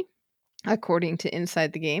Tahiti, according to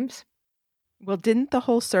Inside the Games. Well, didn't the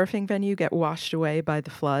whole surfing venue get washed away by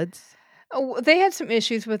the floods? Oh, they had some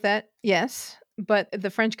issues with that, yes. But the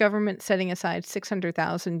French government setting aside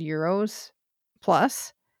 600,000 euros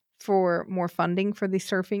plus for more funding for the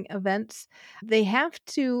surfing events. They have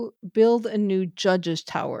to build a new judges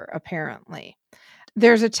tower, apparently.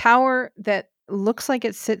 There's a tower that looks like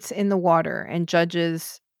it sits in the water, and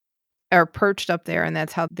judges are perched up there, and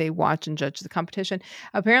that's how they watch and judge the competition.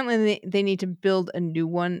 Apparently, they need to build a new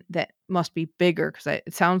one that must be bigger because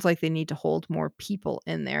it sounds like they need to hold more people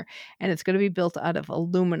in there, and it's going to be built out of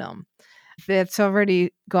aluminum. That's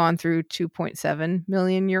already gone through 2.7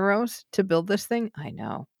 million euros to build this thing.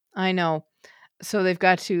 I know. So they've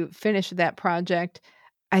got to finish that project.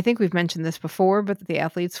 I think we've mentioned this before, but the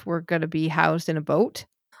athletes were going to be housed in a boat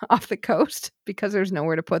off the coast because there's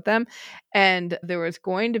nowhere to put them. And there was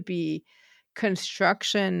going to be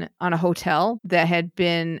construction on a hotel that had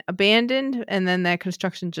been abandoned, and then that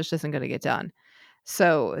construction just isn't going to get done.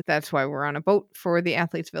 So that's why we're on a boat for the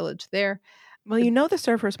athletes' village there. Well, the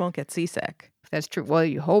surfers won't get seasick. That's true. Well,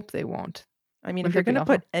 you hope they won't. I mean, if you're going to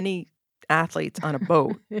put any athletes on a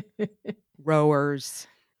boat, rowers,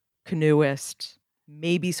 canoeists,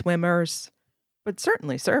 maybe swimmers, but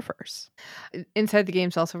certainly surfers. Inside the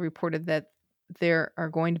Games also reported that there are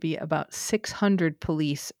going to be about 600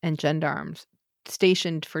 police and gendarmes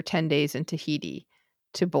stationed for 10 days in Tahiti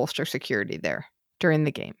to bolster security there during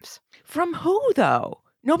the games. From who, though?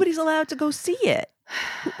 Nobody's allowed to go see it.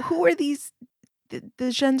 Who are these,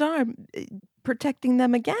 the gendarmes protecting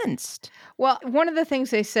them against? Well, one of the things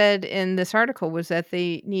they said in this article was that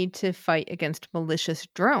they need to fight against malicious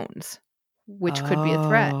drones, which could be a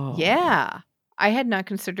threat. Yeah. I had not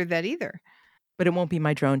considered that either. But it won't be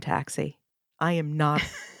my drone taxi. I am not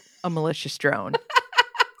a malicious drone.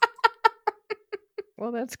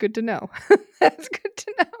 Well, that's good to know. That's good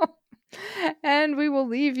to know. And we will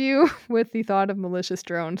leave you with the thought of malicious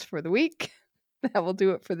drones for the week. That will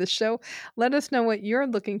do it for this show. Let us know what you're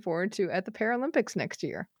looking forward to at the Paralympics next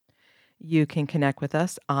year. You can connect with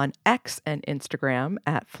us on X and Instagram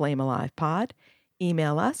at FlameAlivePod.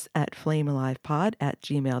 Email us at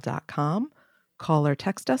flamealivepod@gmail.com. Call or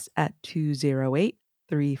text us at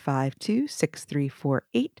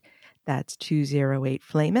 208-352-6348. That's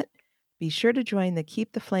 208-FLAME-IT. Be sure to join the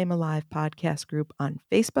Keep the Flame Alive podcast group on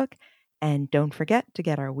Facebook. And don't forget to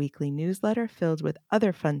get our weekly newsletter filled with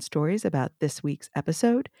other fun stories about this week's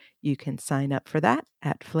episode. You can sign up for that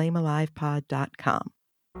at flamealivepod.com.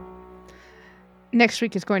 Next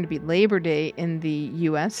week is going to be Labor Day in the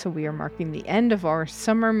U.S., so we are marking the end of our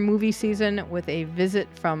summer movie season with a visit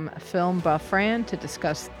from film buff Fran to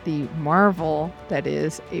discuss the marvel that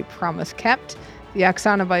is A Promise Kept, the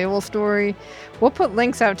Oksana Viola story. We'll put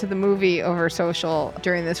links out to the movie over social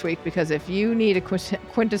during this week, because if you need a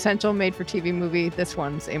quintessential made-for-TV movie, this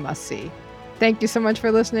one's a must-see. Thank you so much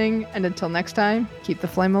for listening, and until next time, keep the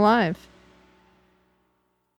flame alive.